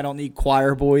 I don't need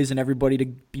choir boys and everybody to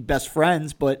be best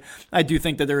friends, but I do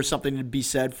think that there is something to be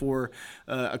said for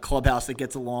a clubhouse that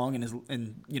gets along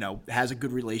and has a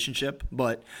good relationship,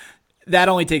 but that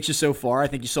only takes you so far. I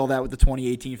think you saw that with the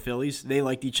 2018 Phillies. They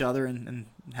liked each other, and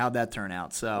how'd that turn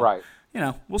out? So, right.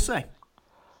 We'll see.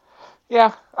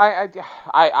 Yeah,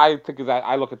 I think of that.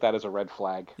 I look at that as a red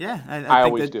flag. Yeah, I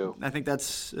always do. I think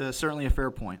that's certainly a fair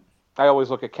point. I always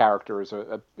look at character as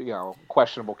a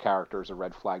questionable character as a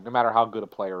red flag. No matter how good a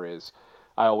player is,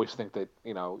 I always think that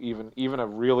even a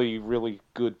really, really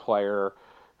good player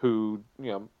who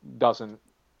doesn't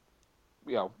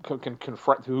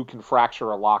can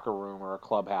fracture a locker room or a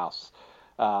clubhouse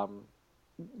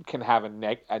can have a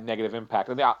negative impact.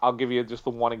 And I'll give you just the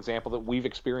one example that we've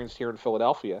experienced here in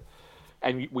Philadelphia,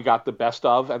 and we got the best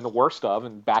of and the worst of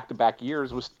in back-to-back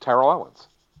years was Terrell Owens,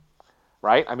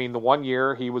 right? I mean, the one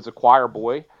year he was a choir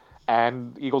boy,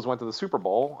 and the Eagles went to the Super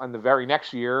Bowl, and the very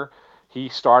next year he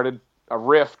started a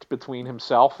rift between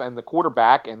himself and the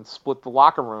quarterback and split the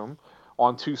locker room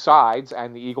on 2 sides,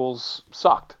 and the Eagles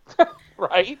sucked,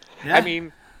 right? Yeah. I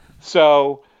mean,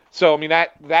 so I mean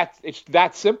it's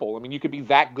that simple. I mean, you could be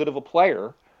that good of a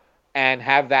player and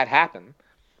have that happen,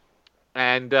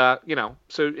 and so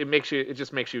it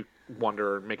just makes you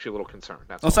wonder, makes you a little concerned.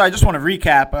 That's so I just want to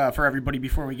recap for everybody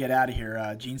before we get out of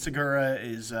here. Gene Segura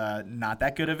is not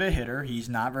that good of a hitter. He's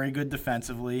not very good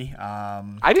defensively.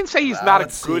 I didn't say he's not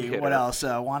a good hitter. What else?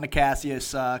 Wanda Casio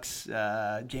sucks.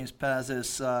 James Pazos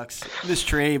sucks. This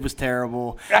trade was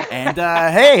terrible. And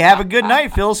hey, have a good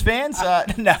night, Phils fans.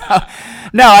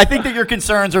 No, I think that your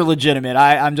concerns are legitimate.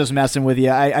 I'm just messing with you.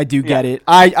 I do get it.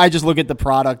 I just look at the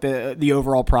product, the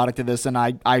overall product of this, and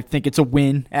I think it's a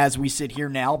win as we sit here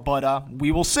now. But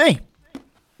we will see.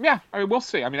 Yeah, I mean, we'll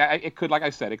see. I mean, it could, like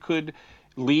I said, it could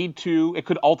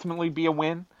ultimately be a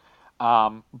win.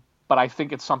 But I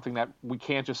think it's something that we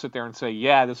can't just sit there and say,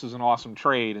 yeah, this is an awesome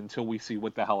trade until we see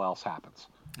what the hell else happens.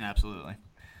 Absolutely.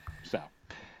 So,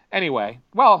 anyway,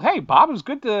 well, hey, Bob, it was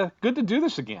good to do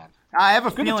this again. I have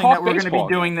a feeling that we're going to be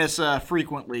doing this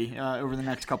frequently over the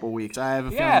next couple of weeks. I have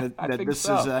a feeling that this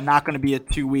is not going to be a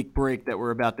 2-week break that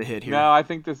we're about to hit here. No, I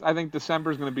think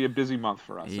December is going to be a busy month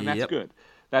for us, and that's good.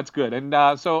 That's good. And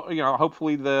so,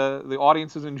 hopefully the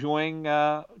audience is enjoying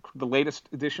the latest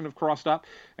edition of Crossed Up.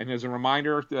 And as a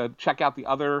reminder, check out the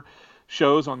other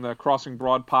shows on the Crossing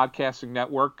Broad Podcasting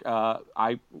Network.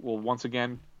 I will once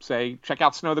again say, check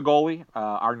out Snow the Goalie.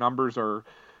 Our numbers are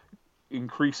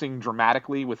increasing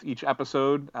dramatically with each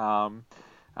episode.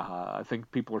 I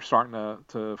think people are starting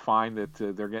to find that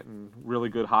they're getting really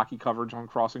good hockey coverage on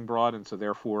Crossing Broad, and so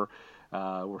therefore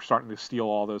we're starting to steal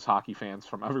all those hockey fans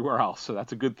from everywhere else. So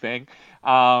that's a good thing.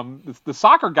 The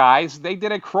soccer guys, they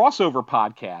did a crossover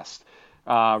podcast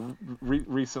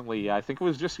recently. I think it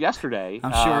was just yesterday.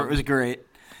 I'm sure it was great.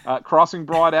 Crossing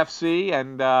Broad FC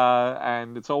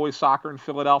and It's Always Soccer in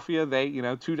Philadelphia. They,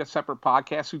 two separate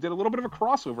podcasts who did a little bit of a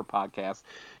crossover podcast.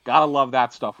 Gotta love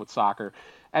that stuff with soccer.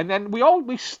 And then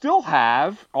we still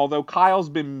have, although Kyle's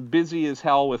been busy as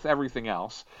hell with everything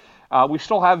else, we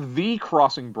still have the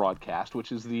Crossing Broadcast,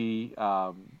 which is the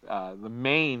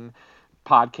main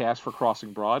podcast for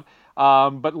Crossing Broad.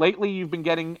 But lately you've been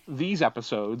getting these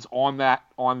episodes on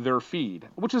their feed,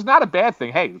 which is not a bad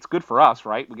thing. Hey, it's good for us,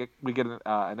 right? We get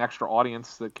an extra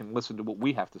audience that can listen to what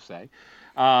we have to say.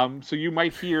 So you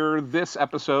might hear this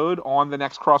episode on the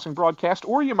next Crossing Broadcast,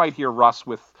 or you might hear Russ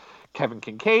with Kevin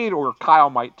Kincaid, or Kyle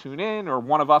might tune in, or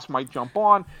one of us might jump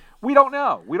on. We don't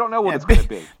know. We don't know what it's going to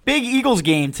be. Big Eagles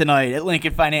game tonight at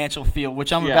Lincoln Financial Field,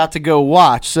 which I'm about to go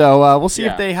watch. So we'll see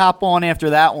if they hop on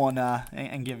after that one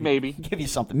and give you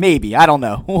something. Maybe. I don't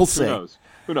know. We'll see.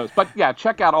 Who knows? But, yeah,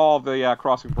 check out all of the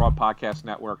Crossing Broad podcast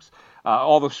networks,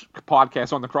 all the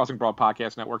podcasts on the Crossing Broad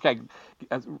podcast network. Hey,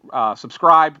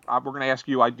 subscribe. We're going to ask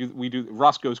you.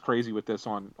 Russ goes crazy with this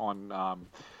on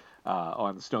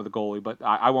Snow the Goalie, but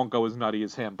I won't go as nutty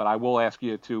as him. But I will ask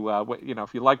you to,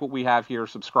 if you like what we have here,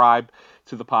 subscribe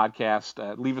to the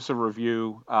podcast, leave us a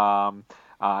review,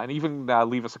 and even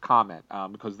leave us a comment,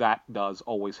 because that does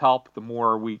always help. The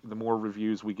more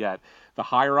reviews we get, the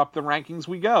higher up the rankings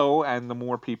we go, and the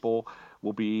more people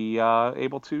will be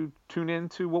able to tune in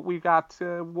to what we got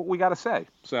to say.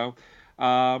 So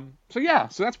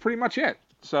that's pretty much it.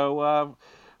 So.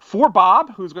 For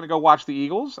Bob, who's going to go watch the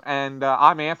Eagles, and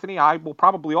I'm Anthony. I will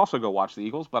probably also go watch the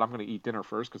Eagles, but I'm going to eat dinner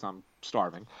first because I'm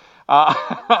starving.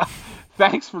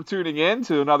 Thanks for tuning in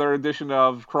to another edition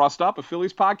of Crossed Up, a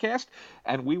Phillies podcast,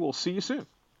 and we will see you soon.